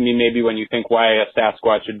sense to me maybe when you think why a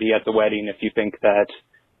Sasquatch would be at the wedding if you think that,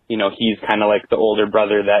 you know, he's kind of like the older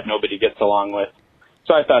brother that nobody gets along with.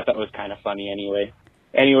 So I thought that was kind of funny anyway.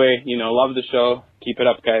 Anyway, you know, love the show. Keep it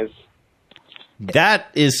up, guys.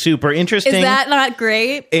 That is super interesting. Is that not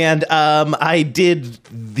great? And I did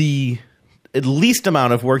the least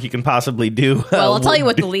amount of work you can possibly do. Well, I'll tell you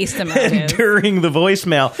what the least amount is. During the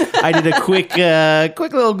voicemail, I did a quick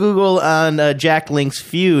little Google on Jack Link's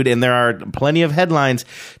feud, and there are plenty of headlines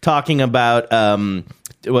talking about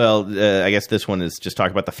I guess this one is just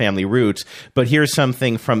talking about the family roots, but here's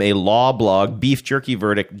something from a law blog: beef jerky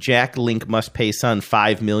verdict, Jack Link must pay son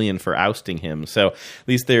 $5 million for ousting him. So at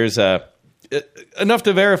least there's enough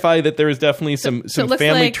to verify that there is definitely some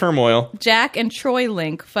family turmoil. Jack and Troy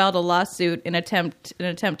Link filed a lawsuit in attempt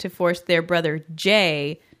to force their brother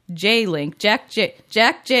Jay J Link, Jack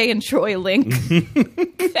J and Troy Link.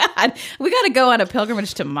 God, we got to go on a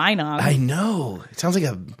pilgrimage to Minong. I know. It sounds like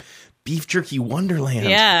a beef jerky wonderland.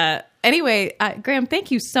 Yeah. Anyway, Graham, thank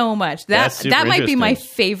you so much. That might be my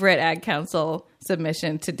favorite Ad Council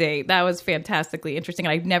submission to date. That was fantastically interesting.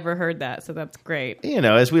 I've never heard that, so that's great. You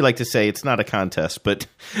know, as we like to say, it's not a contest, but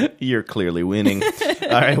you're clearly winning. All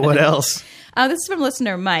right, what else? This is from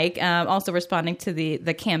listener Mike, also responding to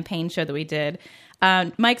the campaign show that we did.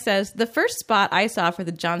 Mike says, the first spot I saw for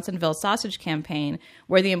the Johnsonville sausage campaign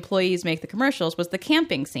where the employees make the commercials was the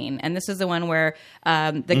camping scene. And this is the one where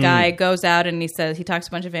the guy goes out and he talks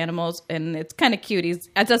to a bunch of animals, and it's kind of cute.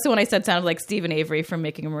 That's the one I said sounded like Stephen Avery from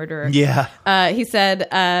Making a Murderer. Yeah. He said,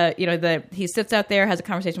 he sits out there, has a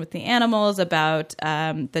conversation with the animals about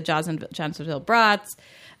the Johnsonville brats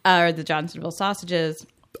or the Johnsonville sausages.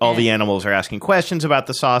 All the animals are asking questions about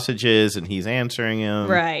the sausages, and he's answering them.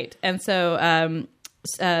 Right. And so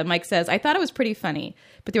Mike says, I thought it was pretty funny,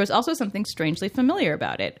 but there was also something strangely familiar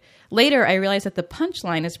about it. Later, I realized that the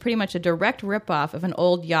punchline is pretty much a direct ripoff of an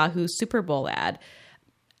old Yahoo Super Bowl ad.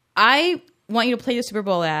 I want you to play the Super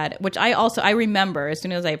Bowl ad, which I remember. As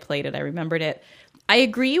soon as I played it, I remembered it. I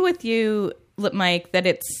agree with you, Mike, that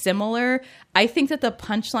it's similar. I think that the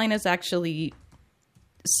punchline is actually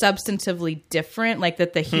substantively different, like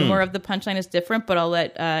that the humor of the punchline is different, but I'll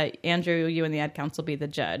let Andrew, you and the Ad Council be the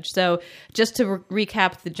judge. So just to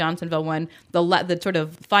recap the Johnsonville one, the sort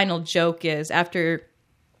of final joke is after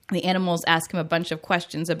the animals ask him a bunch of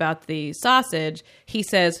questions about the sausage, he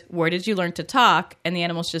says, "Where did you learn to talk?" And the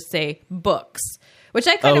animals just say, "Books," which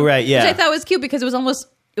I which I thought was cute because it was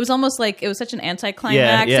almost like it was such an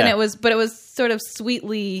anticlimax, and it was sort of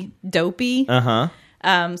sweetly dopey.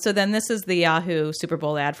 So then this is the Yahoo Super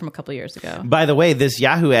Bowl ad from a couple years ago. By the way, this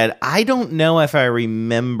Yahoo ad, I don't know if I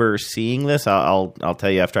remember seeing this. I'll tell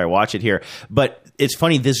you after I watch it here. But it's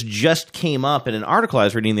funny, this just came up in an article I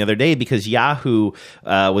was reading the other day because Yahoo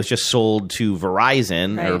was just sold to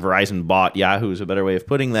Verizon, or Verizon bought Yahoo is a better way of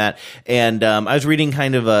putting that. And I was reading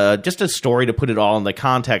kind of just a story to put it all in the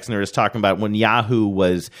context, and they were just talking about when Yahoo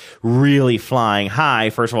was really flying high.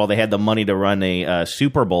 First of all, they had the money to run a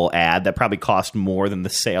Super Bowl ad that probably cost more than the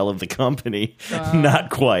sale of the company.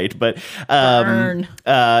 Not quite, but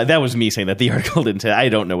that was me saying that. The article didn't say. I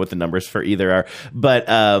don't know what the numbers for either are, but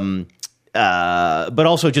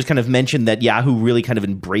also just kind of mentioned that Yahoo really kind of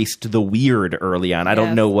embraced the weird early on. I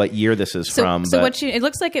don't know what year this is from. So it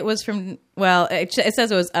looks like it was from, well, it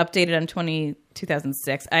says it was updated on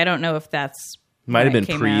 2006. I don't know if that's might have been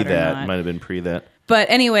pre that. Might have been pre that. But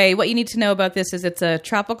anyway, what you need to know about this is it's a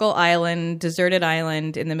tropical island, deserted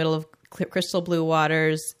island in the middle of crystal blue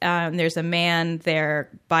waters. There's a man there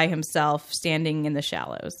by himself standing in the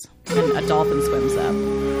shallows, and a dolphin swims up.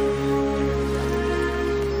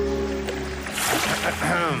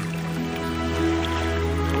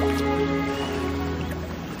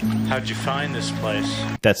 How'd you find this place?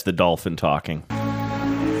 That's the dolphin talking.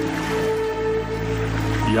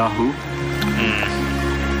 Yahoo?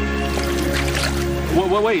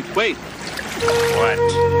 Wait. What?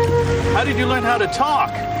 How did you learn how to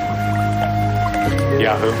talk?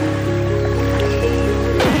 Yahoo.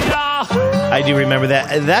 I do remember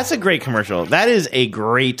that. That's a great commercial. That is a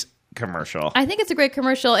great commercial. I think it's a great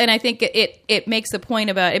commercial, and I think it makes a point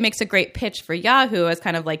about, it makes a great pitch for Yahoo as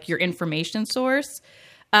kind of like your information source.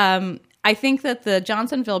 I think that the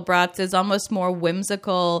Johnsonville brats is almost more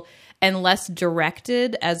whimsical and less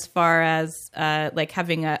directed as far as like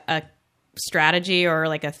having a strategy or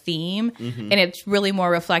like a theme. And it's really more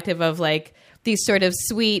reflective of like these sort of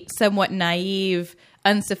sweet, somewhat naive,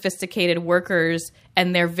 unsophisticated workers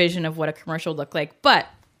and their vision of what a commercial looked like. But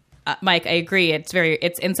Mike, I agree. It's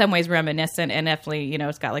in some ways reminiscent, and definitely,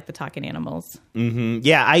 it's got like the talking animals.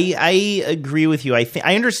 Yeah, I agree with you.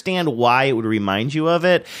 I understand why it would remind you of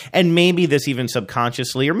it, and maybe this even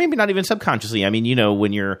subconsciously, or maybe not even subconsciously. I mean,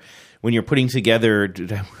 when you're putting together,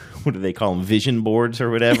 what do they call them, vision boards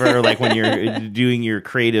or whatever, like when you're doing your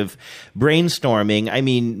creative brainstorming, I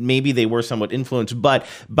mean, maybe they were somewhat influenced, but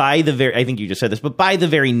I think you just said this, but by the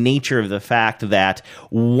very nature of the fact that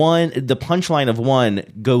the punchline of one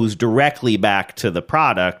goes directly back to the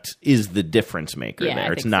product is the difference maker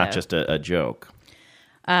there. It's not just a joke.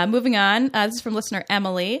 Moving on, this is from listener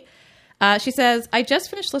Emily. She says, I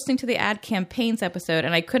just finished listening to the Ad Campaigns episode,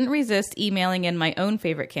 and I couldn't resist emailing in my own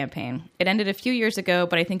favorite campaign. It ended a few years ago,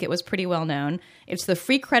 but I think it was pretty well known. It's the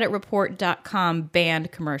freecreditreport.com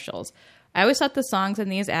band commercials. I always thought the songs in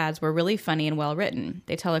these ads were really funny and well written.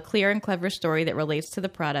 They tell a clear and clever story that relates to the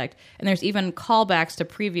product, and there's even callbacks to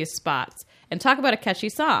previous spots. And talk about a catchy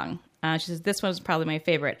song. She says, this one's probably my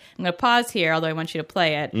favorite. I'm going to pause here, although I want you to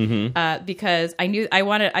play it, because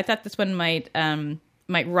I thought this one might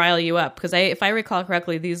rile you up, because if I recall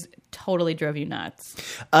correctly, these totally drove you nuts.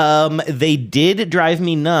 They did drive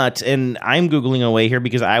me nuts, and I'm Googling away here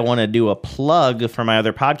because I want to do a plug for my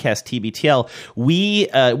other podcast, TBTL. We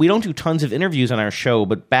don't do tons of interviews on our show,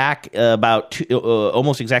 but back about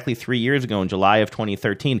almost exactly 3 years ago in July of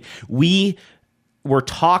 2013, we were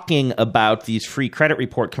talking about these free credit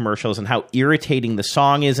report commercials and how irritating the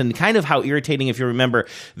song is, and kind of how irritating, if you remember,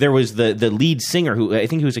 there was the lead singer who I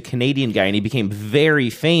think he was a Canadian guy, and he became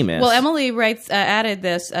very famous. Well, Emily writes added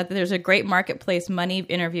this. There's a great Marketplace Money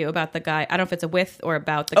interview about the guy. I don't know if it's a with or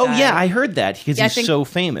about the guy. Oh yeah, I heard that because he's so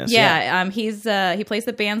famous. Yeah, he plays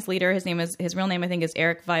the band's leader. His real name I think is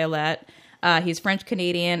Eric Violet. He's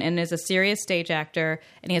French-Canadian and is a serious stage actor,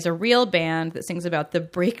 and he has a real band that sings about the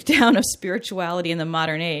breakdown of spirituality in the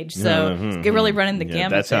modern age. So it's really running the gamut.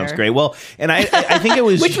 That sounds there. great. Well, and I think it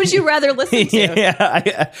was... Which would you rather listen to?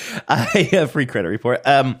 Yeah, I free credit report.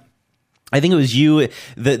 I think it was you,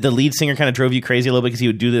 the lead singer kind of drove you crazy a little bit because he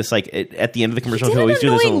would do this, like, at the end of the commercial, he would always do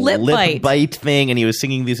this lip bite thing, and he was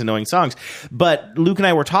singing these annoying songs. But Luke and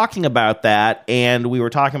I were talking about that, and we were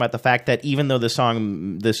talking about the fact that even though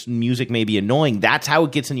this music may be annoying, that's how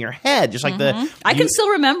it gets in your head. Just like I can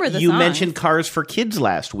still remember the You song. mentioned Cars for Kids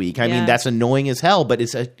last week. I mean, that's annoying as hell, but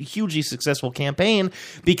it's a hugely successful campaign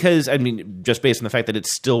because, I mean, just based on the fact that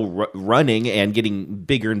it's still running and getting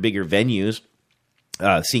bigger and bigger venues.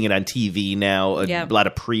 Seeing it on TV now, a lot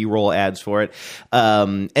of pre-roll ads for it.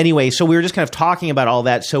 Anyway, so we were just kind of talking about all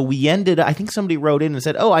that. So we ended, I think somebody wrote in and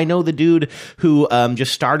said, oh, I know the dude who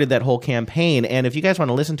just started that whole campaign. And if you guys want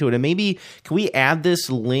to listen to it, and maybe, can we add this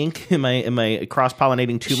link? Am I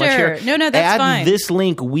cross-pollinating too much here? No, that's fine. Add this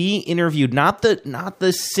link. We interviewed not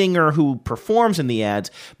the singer who performs in the ads,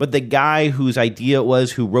 but the guy whose idea it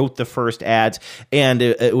was, who wrote the first ads. And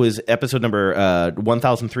it was episode number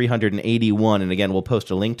 1381. And again, we'll post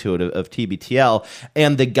a link to it of TBTL,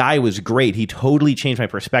 and the guy was great. He totally changed my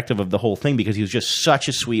perspective of the whole thing because he was just such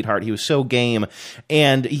a sweetheart. He was so game,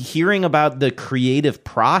 and hearing about the creative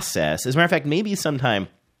process, as a matter of fact, maybe sometime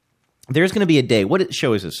there's going to be a day. What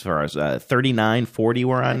show is this as far as 39, 40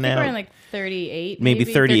 we're on now? We're on like 38, maybe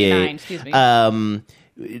 38. 39, excuse me.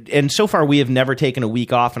 And so far, we have never taken a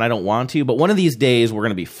week off, and I don't want to. But one of these days, we're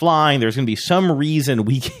going to be flying. There's going to be some reason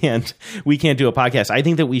we can't do a podcast. I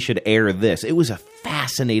think that we should air this. It was a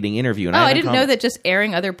fascinating interview. And I didn't know that just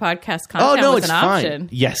airing other podcast content was an option.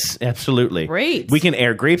 Yes, absolutely. Great. We can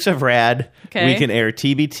air Grapes of Rad. Okay. We can air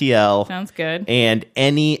TBTL. Sounds good. And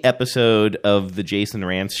any episode of the Jason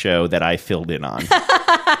Rantz show that I filled in on.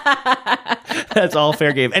 That's all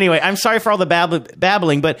fair game. Anyway, I'm sorry for all the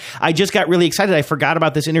babbling, but I just got really excited. I forgot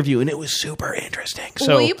about this interview, and it was super interesting.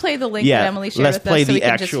 So, will you play the link that Emily shared with us so we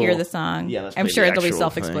can just hear the song? Yeah, I'm sure it'll be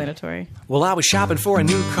self-explanatory. Well, I was shopping for a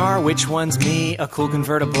new car. Which one's me? A cool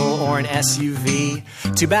convertible or an SUV?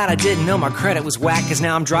 Too bad I didn't know my credit was whack, because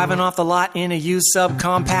now I'm driving off the lot in a used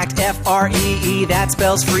subcompact. FREE, that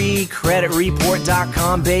spells free.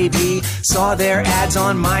 Creditreport.com, baby. Saw their ads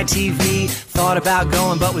on my TV. Thought about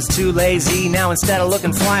going, but was too lazy. Now instead of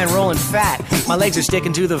looking fly and rolling fat, my legs are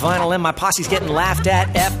sticking to the vinyl and my posse's getting laughed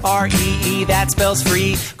at. FREE, that spells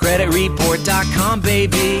free. Creditreport.com,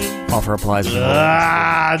 baby. Offer applies.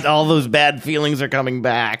 All those bad feelings are coming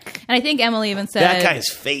back. And I think Emily even said... that guy's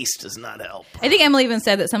face does not help. I think Emily even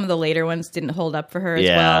said that some of the later ones didn't hold up for her as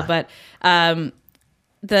well. But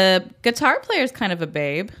the guitar player is kind of a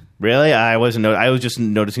babe. Really? I wasn't. I was just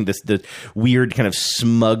noticing the weird kind of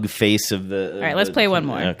smug face of the... All right, let's play one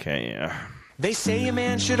more. Okay, yeah. They say a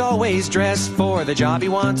man should always dress for the job he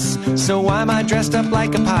wants. So why am I dressed up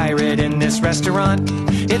like a pirate in this restaurant?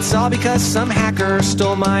 It's all because some hacker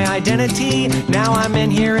stole my identity. Now I'm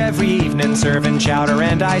in here every evening serving chowder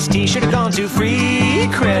and iced tea. Should have gone to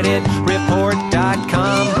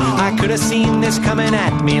freecreditreport.com. I could have seen this coming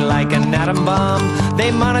at me like an atom bomb.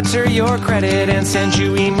 They monitor your credit and send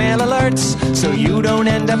you email alerts, so you don't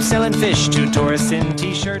end up selling fish to tourists in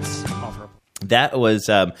t-shirts. That was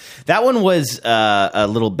that one was a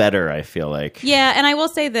little better, I feel like. Yeah, and I will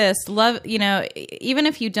say this: even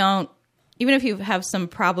if you have some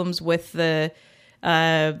problems with the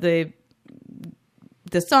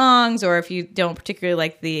songs, or if you don't particularly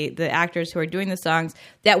like the actors who are doing the songs,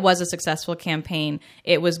 that was a successful campaign.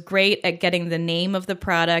 It was great at getting the name of the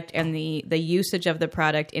product and the usage of the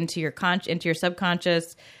product into your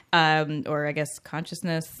subconscious, or I guess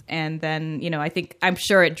consciousness, and then I'm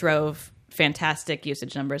sure it drove fantastic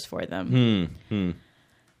usage numbers for them.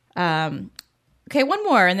 Okay, one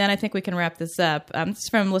more, and then I think we can wrap this up. This is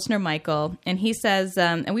from listener Michael, and he says,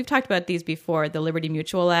 and we've talked about these before, the Liberty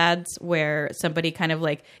Mutual ads, where somebody kind of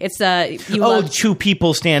like, it's two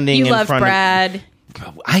people standing in front Brad. of...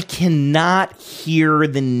 I cannot hear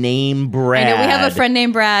the name Brad. I know, we have a friend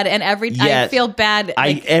named Brad, and I feel bad.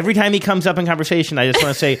 Every time he comes up in conversation, I just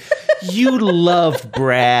want to say, you love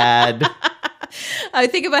Brad. I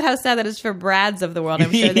think about how sad that is for Brads of the world. I'm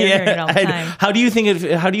sure they're hearing it all the time. How do you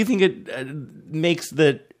think it makes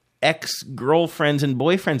the ex-girlfriends and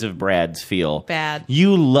boyfriends of Brad's feel? Bad.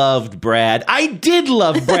 You loved Brad. I did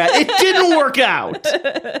love Brad. It didn't work out.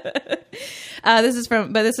 This is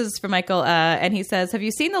from Michael, and he says, have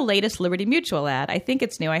you seen the latest Liberty Mutual ad? I think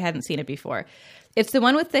it's new. I hadn't seen it before. It's the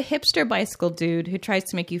one with the hipster bicycle dude who tries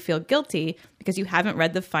to make you feel guilty because you haven't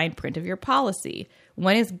read the fine print of your policy.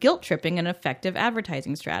 When is guilt tripping an effective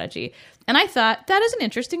advertising strategy? And I thought, that is an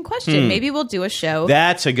interesting question. Maybe we'll do a show.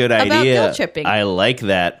 That's a good idea. About guilt tripping. I like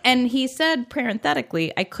that. And he said,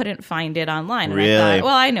 parenthetically, I couldn't find it online. And really? I thought,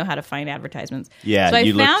 well, I know how to find advertisements. Yeah, so I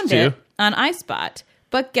you found looked too? it on iSpot.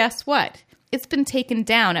 But guess what? It's been taken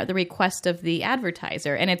down at the request of the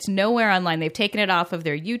advertiser, and it's nowhere online. They've taken it off of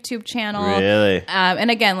their YouTube channel. Really? And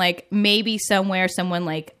again, like maybe somewhere someone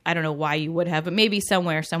like, I don't know why you would have, but maybe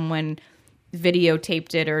somewhere someone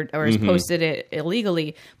videotaped it or has posted it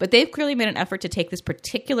illegally. But they've clearly made an effort to take this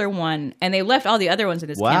particular one, and they left all the other ones in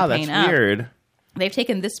this campaign that's weird. They've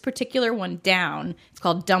taken this particular one down. It's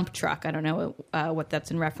called Dump Truck. I don't know what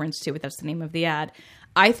that's in reference to, but that's the name of the ad.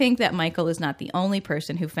 I think that Michael is not the only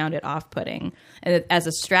person who found it off-putting. And that as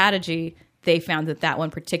a strategy, they found that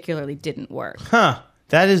one particularly didn't work. Huh.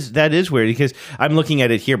 That is weird because I'm looking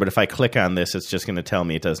at it here, but if I click on this, it's just going to tell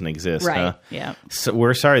me it doesn't exist. Right, huh? yeah. So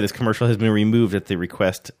we're sorry, this commercial has been removed at the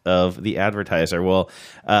request of the advertiser. Well,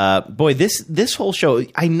 boy, this whole show,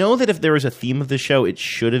 I know that if there was a theme of the show, it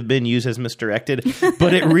should have been used as misdirected,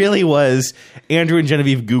 but it really was Andrew and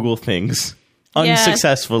Genevieve Google things.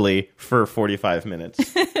 Unsuccessfully for 45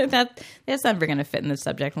 minutes. That's never going to fit in the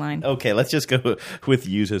subject line. Okay, let's just go with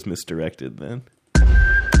use as misdirected then.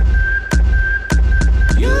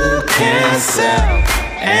 You can sell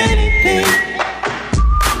anything.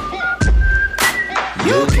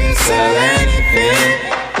 You can sell anything.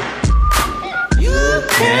 You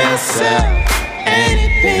can sell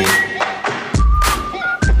anything.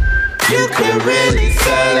 You can really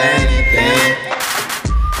sell anything.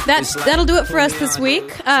 That'll do it for us this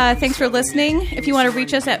week. Thanks for listening. If you want to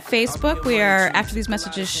reach us at Facebook, we are After These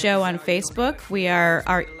Messages Show on Facebook. We are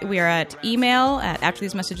at email at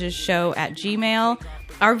afterthesemessageshow@gmail.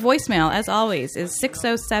 Our voicemail, as always, is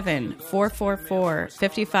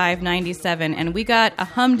 607-444-5597. And we got a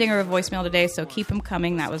humdinger of voicemail today, so keep them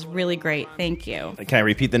coming. That was really great. Thank you. Can I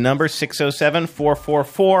repeat the number?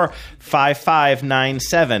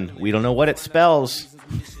 607-444-5597. We don't know what it spells.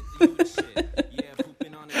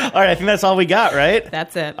 All right, I think that's all we got, right?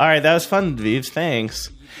 That's it. All right, that was fun, Vives. Thanks.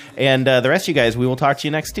 And the rest of you guys, we will talk to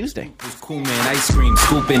you next Tuesday. Cool man, ice cream,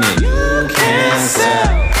 scooping it. You can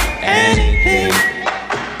sell anything.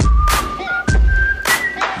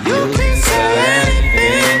 You can sell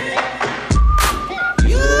anything.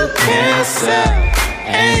 You can sell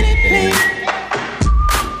anything.